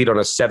took the lead on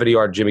a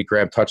 70-yard Jimmy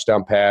Graham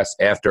touchdown pass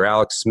after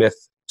Alex Smith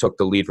took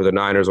the lead for the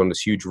Niners on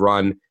this huge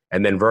run,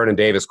 and then Vernon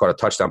Davis caught a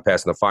touchdown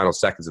pass in the final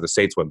seconds of the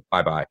Saints went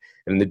bye-bye.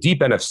 And in the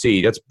deep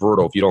NFC, that's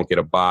brutal if you don't get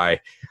a bye.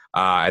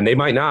 And they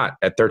might not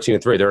at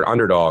 13-3. They're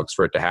underdogs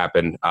for it to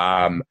happen.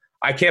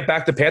 I can't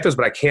back the Panthers,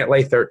 but I can't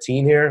lay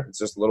 13 here. It's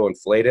just a little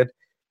inflated.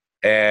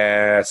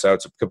 So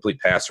it's a complete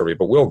pass for me.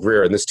 But Will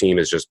Grier and this team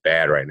is just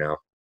bad right now.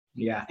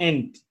 Yeah,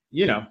 and,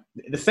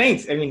 the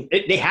Saints, I mean,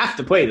 they have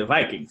to play the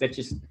Vikings.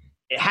 It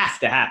has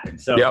to happen.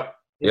 So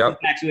it's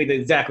actually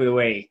exactly the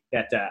way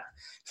that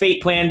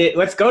fate planned it.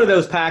 Let's go to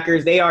those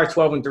Packers. They are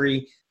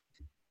 12-3.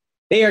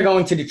 They are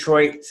going to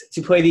Detroit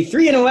to play the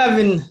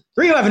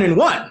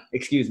 3-11-1,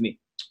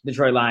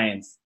 Detroit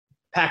Lions.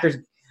 Packers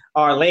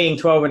are laying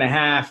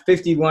 12.5,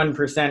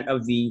 51%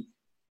 of the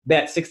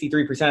bet,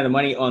 63% of the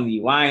money on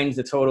the Lions,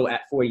 the total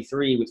at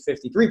 43, with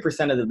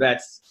 53% of the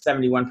bets,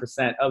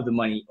 71% of the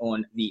money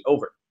on the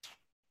over.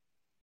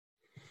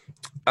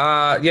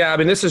 I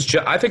mean,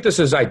 I think this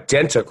is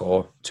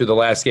identical to the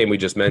last game we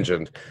just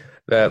mentioned.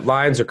 The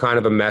Lions are kind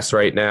of a mess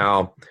right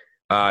now,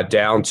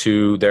 down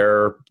to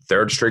their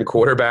third-string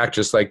quarterback,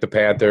 just like the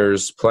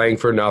Panthers, playing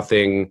for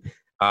nothing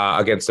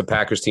against the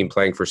Packers team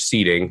playing for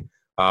seeding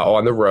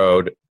on the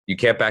road. I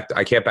can't back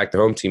the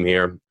home team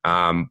here,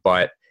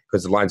 but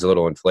because the line's a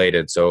little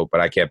inflated. But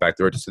I can't back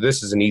the road. So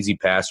this is an easy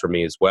pass for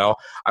me as well.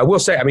 I will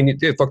say, I mean,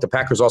 look, the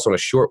Packers also on a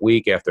short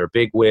week after a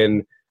big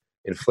win,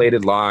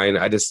 inflated line.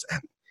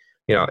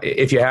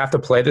 If you have to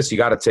play this, you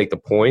got to take the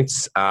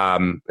points,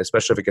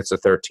 especially if it gets to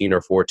 13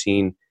 or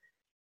 14.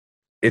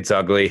 It's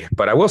ugly.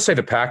 But I will say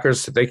the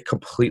Packers, they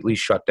completely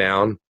shut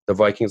down the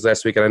Vikings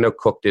last week. And I know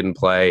Cook didn't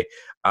play.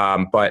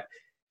 But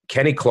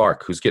Kenny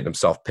Clark, who's getting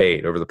himself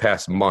paid over the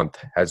past month,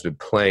 has been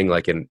playing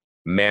like a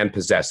man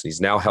possessed.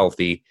 He's now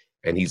healthy,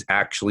 and he's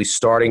actually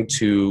starting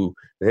to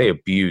 – they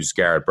abuse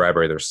Garrett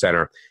Bradbury, their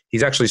center.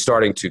 He's actually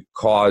starting to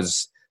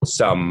cause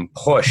some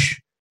push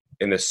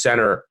in the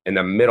center, in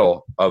the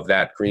middle of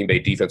that Green Bay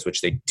defense,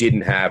 which they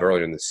didn't have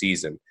earlier in the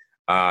season.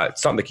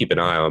 It's something to keep an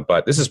eye on.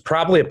 But this is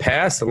probably a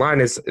pass. The line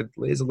is a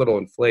little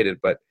inflated,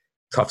 but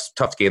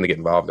tough game to get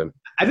involved in.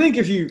 I think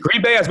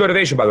Green Bay has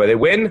motivation, by the way. They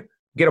win,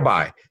 get a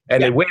bye.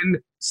 And they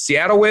win,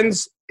 Seattle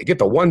wins, they get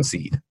the 1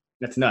 seed.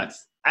 That's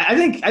nuts. I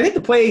think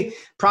the play,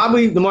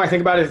 probably the more I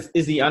think about it,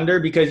 is the under,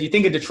 because you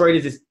think of Detroit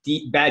as this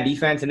bad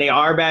defense, and they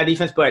are a bad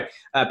defense, but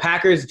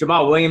Packers,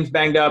 Jamal Williams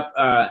banged up.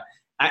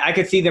 I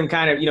could see them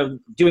kind of,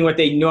 doing what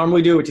they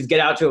normally do, which is get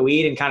out to a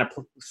lead and kind of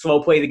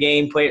slow play the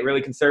game, play it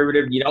really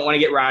conservative. You don't want to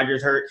get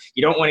Rodgers hurt.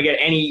 You don't want to get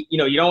you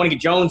don't want to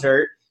get Jones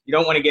hurt. You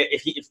don't want to get,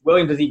 if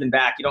Williams is even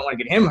back, you don't want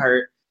to get him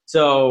hurt.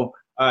 So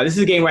this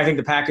is a game where I think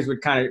the Packers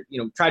would kind of,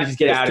 try to just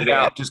get out of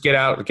it. Just get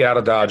out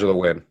of Dodge with a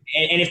win.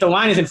 And if the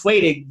line is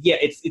inflated,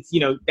 it's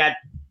that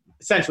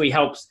essentially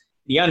helps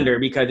the under,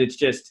 because it's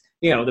just,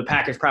 the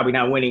Packers probably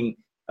not winning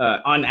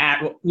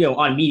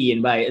on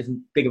median by as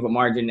big of a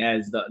margin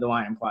as the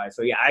line implies.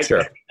 So I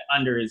think the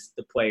under is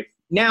the play.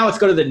 Now let's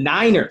go to the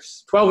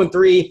Niners,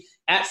 12-3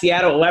 at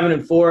Seattle,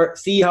 11-4.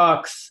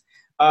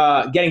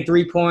 Seahawks getting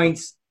 3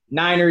 points.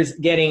 Niners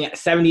getting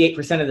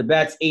 78% of the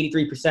bets,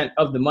 83%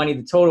 of the money.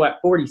 The total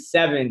at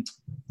 47,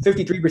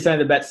 53% of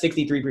the bets,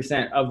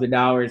 63% of the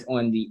dollars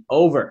on the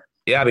over.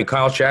 Yeah, I mean,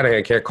 Kyle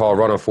Shanahan can't call a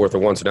run on 4th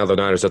and 1, so now the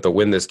Niners have to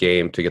win this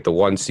game to get the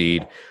 1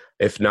 seed.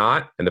 If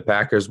not, and the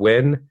Packers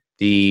win,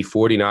 the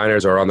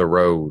 49ers are on the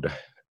road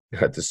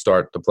to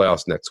start the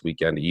playoffs next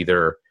weekend,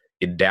 either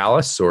in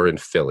Dallas or in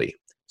Philly.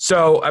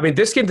 So, I mean,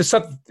 this game,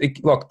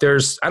 look,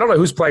 I don't know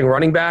who's playing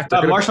running back.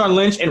 Marshawn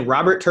Lynch and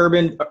Robert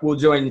Turbin will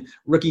join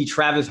rookie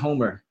Travis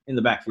Homer in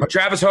the backfield.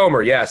 Travis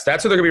Homer, yes.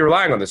 That's what they're going to be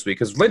relying on this week,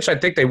 because Lynch, I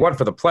think they won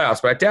for the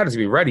playoffs, but I doubt he's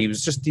going to be ready.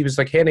 He was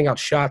like handing out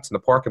shots in the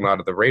parking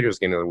lot of the Raiders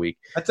game of the week.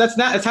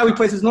 That's how he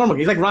plays his normal.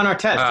 He's like Ron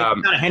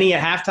Artest. Got a Henny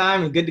at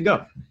halftime and good to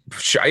go.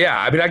 Yeah,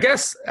 I mean, I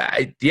guess,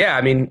 they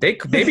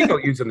maybe they'll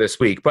use him this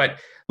week. But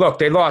look,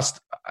 they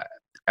lost.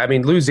 I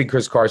mean, losing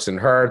Chris Carson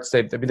hurts.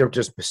 They're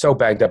just so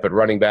banged up at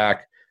running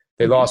back.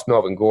 They lost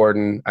Melvin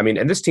Gordon. I mean,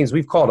 and this team's,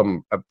 we've called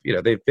them,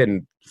 they've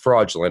been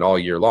fraudulent all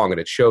year long, and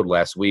it showed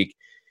last week.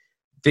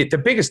 The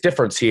biggest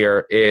difference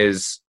here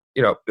is,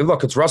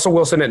 look, it's Russell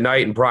Wilson at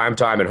night and prime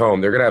time at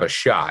home. They're going to have a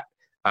shot,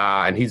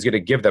 and he's going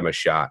to give them a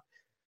shot.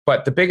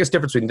 But the biggest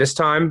difference between this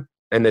time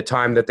and the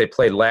time that they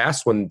played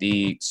last, when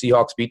the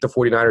Seahawks beat the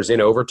 49ers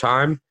in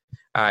overtime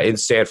in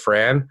San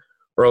Fran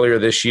earlier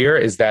this year,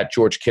 is that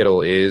George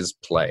Kittle is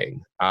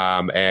playing.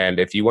 And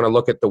if you want to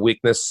look at the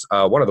weakness,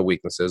 one of the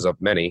weaknesses of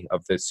many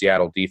of the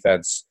Seattle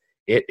defense,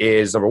 it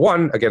is, number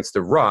one, against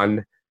the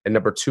run, and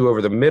number two,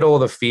 over the middle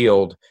of the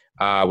field,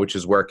 which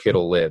is where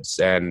Kittle lives.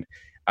 And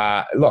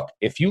look,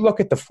 if you look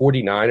at the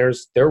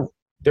 49ers,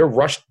 their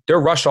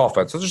rush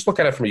offense, let's just look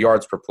at it from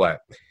yards per play.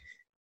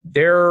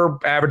 They're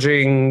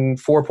averaging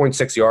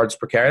 4.6 yards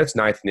per carry. That's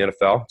 9th in the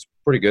NFL. It's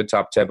pretty good,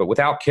 top 10. But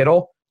without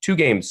Kittle, 2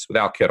 games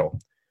without Kittle.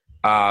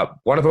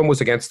 One of them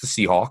was against the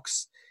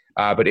Seahawks.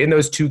 But in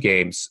those 2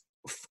 games,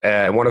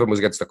 one of them was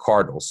against the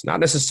Cardinals. Not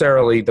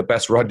necessarily the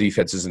best run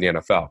defenses in the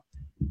NFL.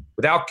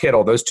 Without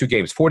Kittle, those 2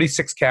 games,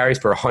 46 carries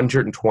for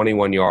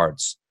 121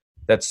 yards.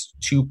 That's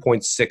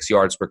 2.6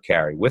 yards per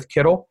carry. With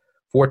Kittle,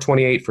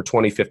 428 for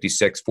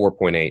 2056,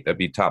 4.8. That'd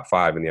be top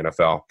 5 in the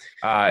NFL.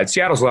 And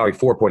Seattle's allowing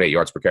 4.8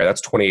 yards per carry.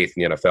 That's 28th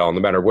in the NFL. No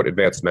matter what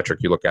advanced metric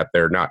you look at,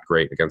 they're not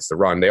great against the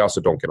run. They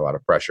also don't get a lot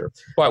of pressure.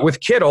 But with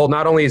Kittle,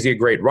 not only is he a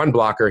great run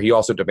blocker, he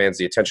also demands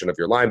the attention of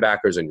your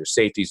linebackers and your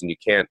safeties, and you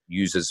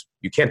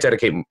can't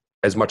dedicate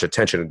as much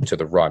attention to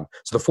the run.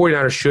 So the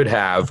 49ers should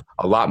have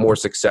a lot more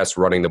success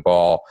running the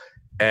ball.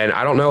 And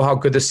I don't know how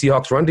good the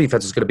Seahawks run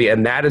defense is going to be,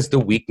 and that is the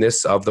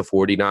weakness of the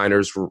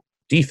 49ers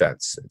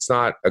defense. It's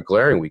not a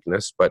glaring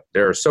weakness, but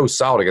they're so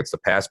solid against the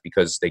pass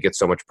because they get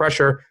so much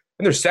pressure,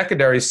 and their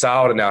secondary is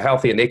solid and now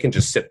healthy, and they can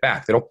just sit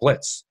back. They don't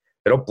blitz.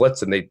 And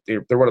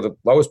they're one of the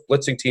lowest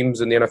blitzing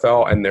teams in the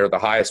NFL, and they're the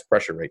highest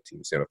pressure rate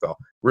teams in the NFL.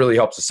 Really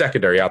helps the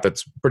secondary out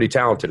that's pretty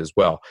talented as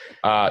well.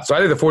 So I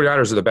think the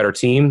 49ers are the better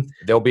team.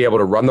 They'll be able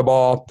to run the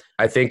ball,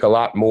 I think, a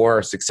lot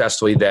more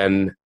successfully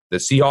than the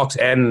Seahawks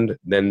and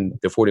then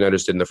the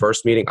 49ers did in the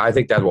first meeting. I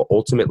think that will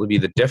ultimately be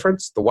the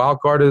difference. The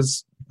wild card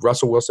is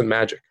Russell Wilson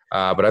magic.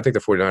 But I think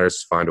the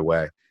 49ers find a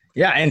way.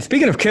 Yeah, and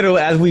speaking of Kittle,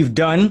 as we've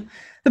done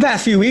the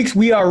past few weeks,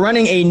 we are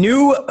running a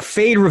new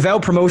Fade Ravel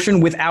promotion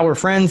with our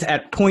friends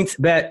at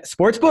PointsBet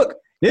Sportsbook.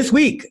 This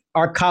week,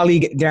 our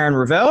colleague Darren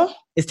Ravel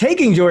is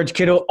taking George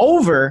Kittle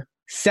over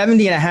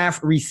 70.5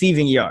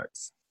 receiving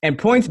yards. And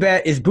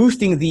PointsBet is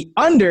boosting the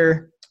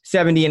under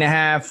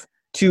 70.5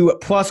 to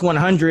plus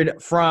 100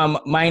 from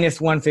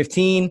minus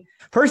 115.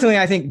 Personally,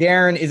 I think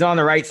Darren is on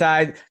the right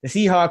side. The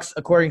Seahawks,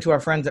 according to our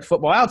friends at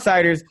Football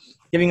Outsiders,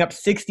 giving up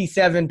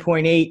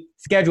 67.8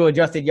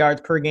 schedule-adjusted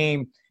yards per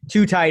game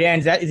to tight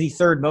ends. That is the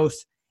 3rd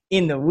most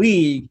in the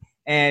league.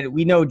 And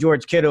we know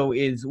George Kittle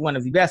is one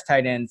of the best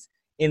tight ends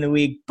in the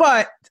league.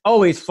 But it's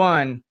always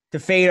fun to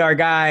fade our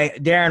guy,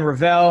 Darren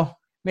Ravel.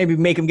 Maybe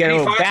make him get a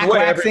little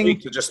back-waxing.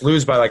 To just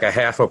lose by like a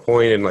half a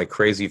point in like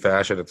crazy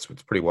fashion. It's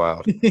pretty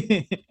wild.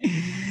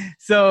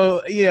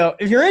 So,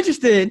 if you're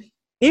interested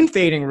in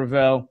fading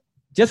Ravel,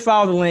 just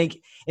follow the link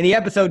in the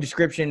episode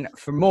description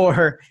for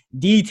more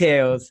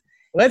details.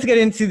 Let's get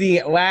into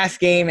the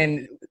last game.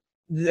 And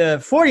the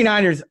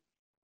 49ers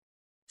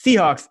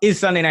Seahawks is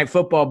Sunday Night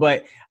Football,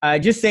 but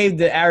just saved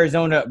the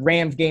Arizona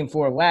Rams game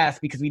for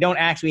last because we don't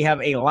actually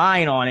have a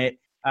line on it.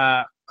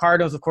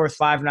 Cardinals, of course,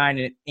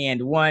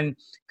 5-9-1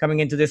 coming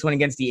into this one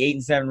against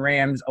the 8-7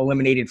 Rams,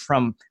 eliminated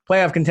from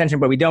playoff contention,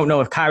 but we don't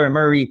know if Kyler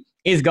Murray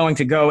is going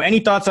to go.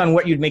 Any thoughts on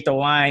what you'd make the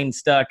line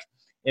stuck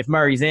if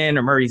Murray's in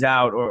or Murray's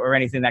out, or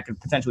anything that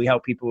could potentially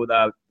help people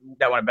that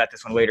want to bet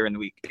this one later in the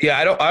week? Yeah,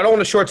 I don't want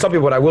to short some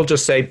people, but I will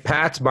just say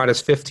Pats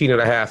minus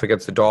 15.5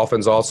 against the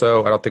Dolphins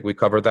also. I don't think we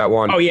covered that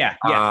one. Oh, yeah.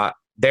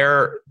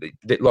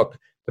 Look,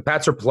 the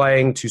Pats are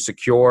playing to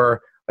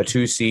secure a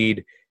 2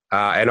 seed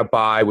and a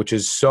bye, which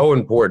is so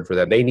important for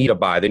them. They need a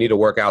bye. They need to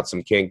work out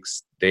some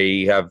kinks.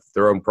 They have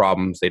their own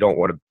problems. They don't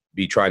want to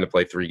be trying to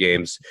play 3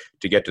 games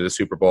to get to the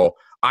Super Bowl.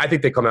 I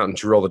think they come out and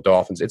drill the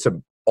Dolphins. It's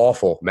an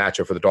awful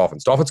matchup for the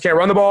Dolphins. Dolphins can't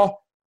run the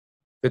ball.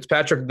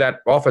 Fitzpatrick,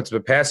 that offense has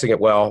been passing it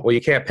well. Well, you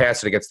can't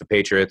pass it against the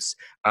Patriots.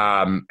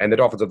 And the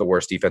Dolphins are the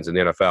worst defense in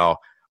the NFL.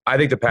 I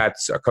think the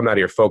Pats come out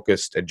here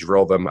focused and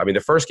drill them. I mean,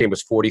 the first game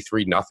was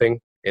 43-0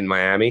 in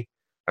Miami.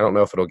 I don't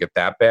know if it'll get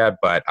that bad,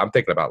 but I'm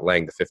thinking about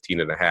laying the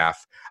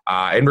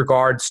 15.5. In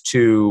regards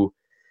to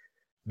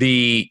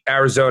the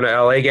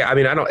Arizona-LA game, I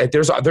mean,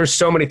 there's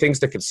so many things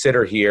to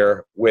consider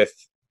here with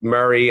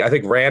Murray. I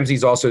think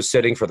Ramsey's also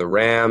sitting for the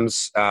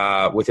Rams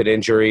with an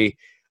injury.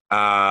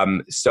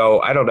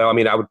 So I don't know. I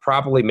mean, I would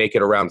probably make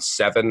it around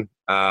 7,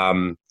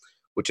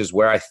 which is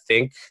where I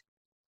think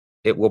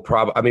it will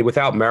probably – I mean,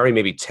 without Murray,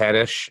 maybe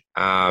 10-ish.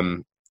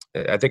 I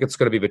think it's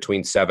going to be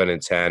between 7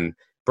 and 10.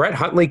 Brett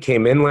Hundley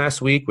came in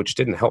last week, which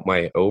didn't help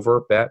my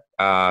over bet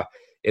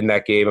in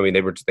that game. I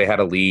mean, they had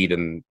a lead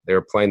and they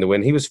were playing to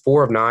win. He was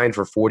 4 of 9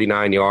 for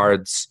 49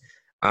 yards.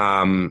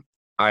 I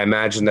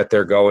imagine that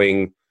they're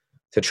going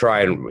to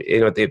try and, you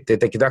know, they're not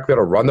going to be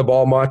able to run the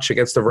ball much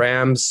against the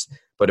Rams.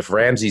 But if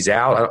Ramsey's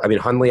out, I mean,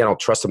 Hundley, I don't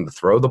trust him to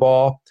throw the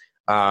ball.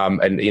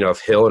 And, you know,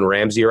 if Hill and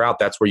Ramsey are out,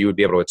 that's where you would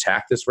be able to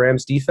attack this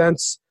Rams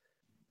defense.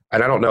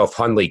 And I don't know if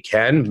Hundley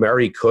can.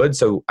 Murray could.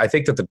 So I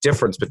think that the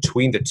difference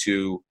between the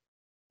two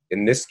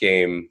in this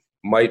game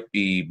might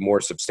be more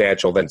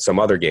substantial than some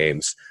other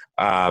games,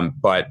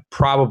 but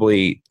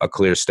probably a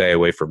clear stay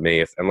away from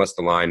me unless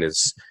the line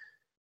is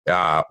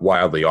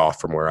wildly off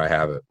from where I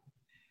have it.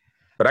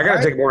 But I got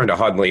to dig more into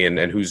Hundley and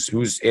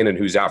who's in and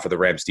who's out for the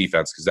Rams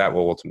defense, because that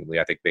will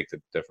ultimately, I think, make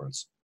the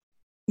difference.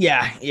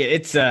 Yeah,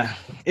 it's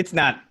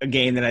not a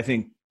game that I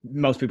think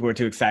most people are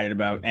too excited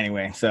about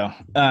anyway. So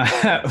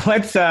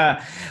let's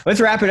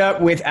wrap it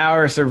up with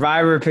our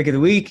Survivor pick of the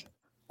week.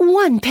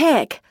 One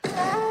pick.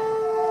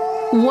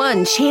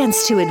 One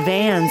chance to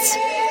advance.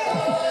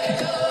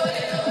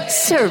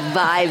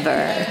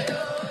 Survivor.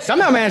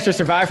 Somehow managed to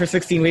survive for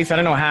 16 weeks. I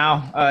don't know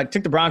how.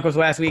 Took the Broncos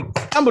last week.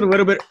 Stumbled a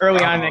little bit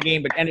early on in that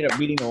game, but ended up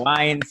beating the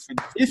Lions.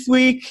 This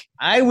week,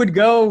 I would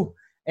go,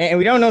 and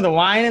we don't know the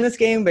line in this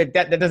game, but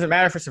that doesn't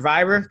matter for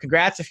Survivor.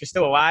 Congrats if you're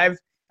still alive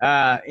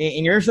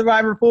in your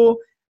Survivor pool.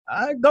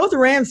 Go with the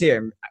Rams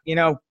here. You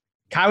know,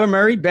 Kyler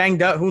Murray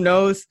banged up. Who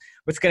knows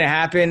what's going to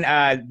happen?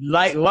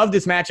 Love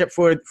this matchup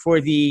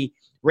for the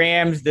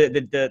Rams.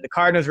 The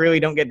Cardinals really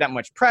don't get that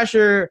much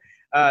pressure.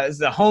 This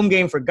is a home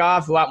game for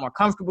Goff, a lot more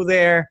comfortable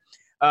there.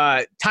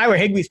 Tyler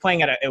Higbee's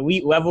playing at an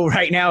elite level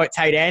right now at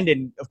tight end,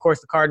 and of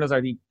course the Cardinals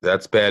are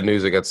that's bad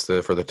news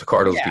for the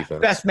Cardinals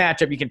defense. Best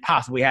matchup you can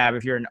possibly have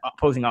if you're an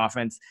opposing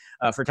offense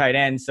for tight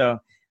end. So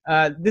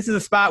this is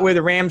a spot where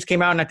the Rams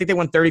came out, and I think they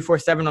won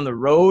 34-7 on the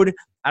road.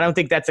 I don't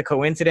think that's a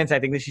coincidence. I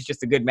think this is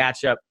just a good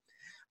matchup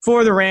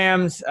for the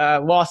Rams.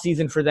 Lost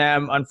season for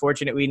them,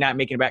 unfortunately, not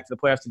making it back to the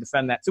playoffs to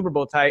defend that Super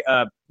Bowl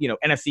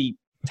NFC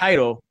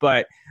title.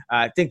 But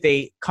I think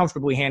they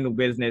comfortably handle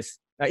business,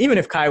 even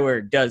if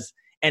Kyler does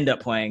end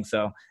up playing.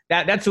 So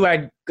that's who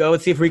I'd go.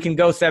 Let's see if we can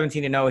go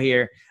 17-0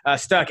 here.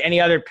 Stuck.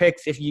 Any other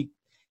picks? If you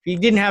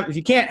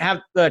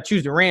can't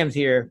choose the Rams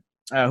here,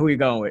 who are you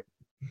going with?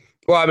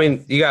 Well, I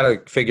mean, you got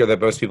to figure that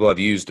most people have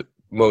used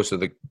most of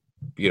the,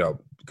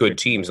 good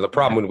teams. And the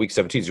problem with Week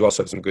 17 is you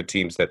also have some good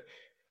teams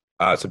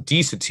some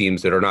decent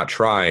teams that are not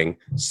trying.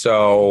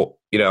 So,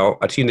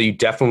 a team that you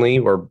definitely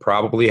or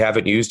probably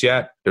haven't used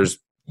yet,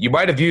 you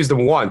might have used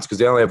them once because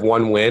they only have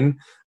one win.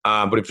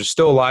 But if you're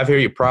still alive here,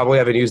 you probably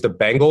haven't used the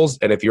Bengals.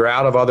 And if you're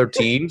out of other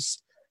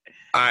teams,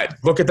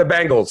 look at the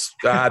Bengals.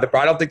 I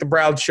don't think the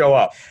Browns show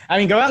up. I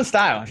mean, go out in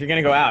style if you're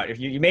going to go out, if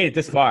you made it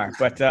this far.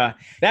 But that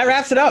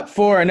wraps it up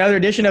for another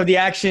edition of the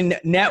Action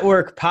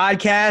Network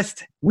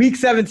podcast, Week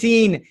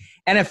 17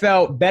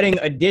 NFL Betting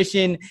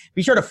Edition.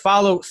 Be sure to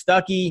follow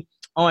Stucky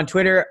on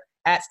Twitter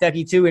at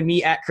Stucky2 and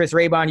me at Chris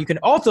Raybon. You can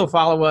also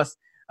follow us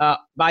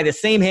by the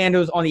same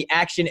handles on the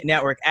Action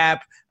Network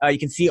app. You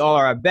can see all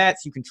our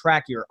bets. You can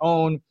track your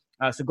own.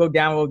 So go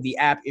download the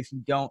app if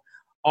you don't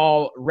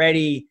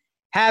already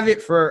have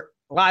it for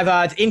live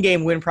odds,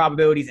 in-game win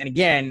probabilities, and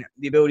again,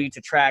 the ability to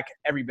track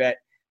every bet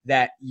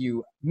that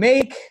you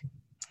make.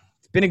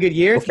 It's been a good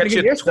year. We'll catch you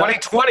in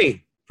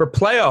 2020 for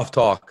playoff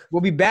talk.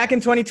 We'll be back in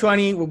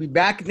 2020. We'll be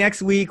back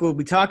next week. We'll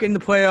be talking the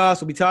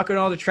playoffs. We'll be talking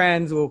all the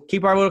trends. We'll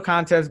keep our little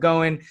contest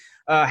going.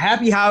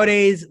 Happy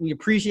holidays. We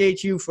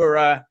appreciate you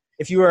for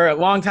if you are a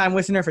longtime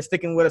listener, for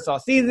sticking with us all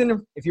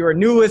season. If you're a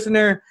new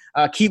listener,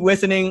 keep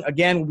listening.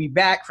 Again, we'll be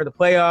back for the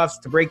playoffs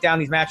to break down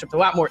these matchups a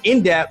lot more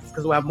in-depth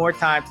because we'll have more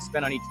time to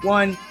spend on each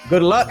one.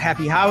 Good luck.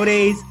 Happy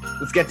holidays.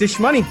 Let's get this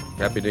money.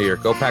 Happy New Year.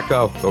 Go Pack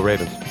Go. Go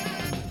Ravens.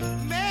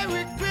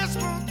 Merry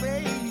Christmas,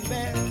 baby.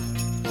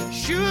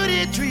 Should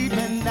it treat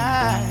me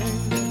nice?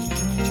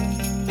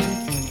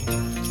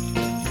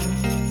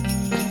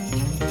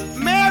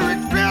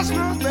 Merry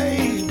Christmas,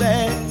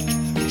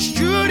 baby.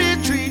 Should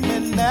it treat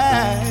me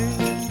nice?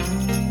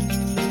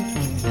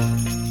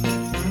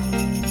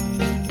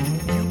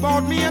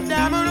 Bought me a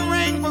diamond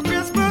ring for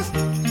Christmas.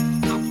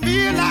 I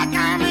feel like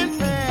I'm in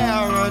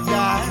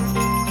paradise.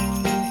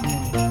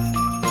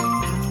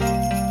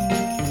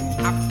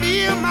 I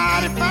feel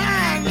mighty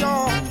fine,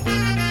 y'all.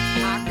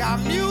 I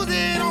got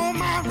music on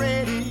my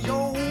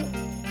radio.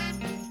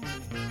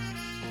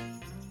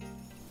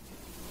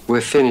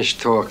 We're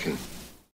finished talking.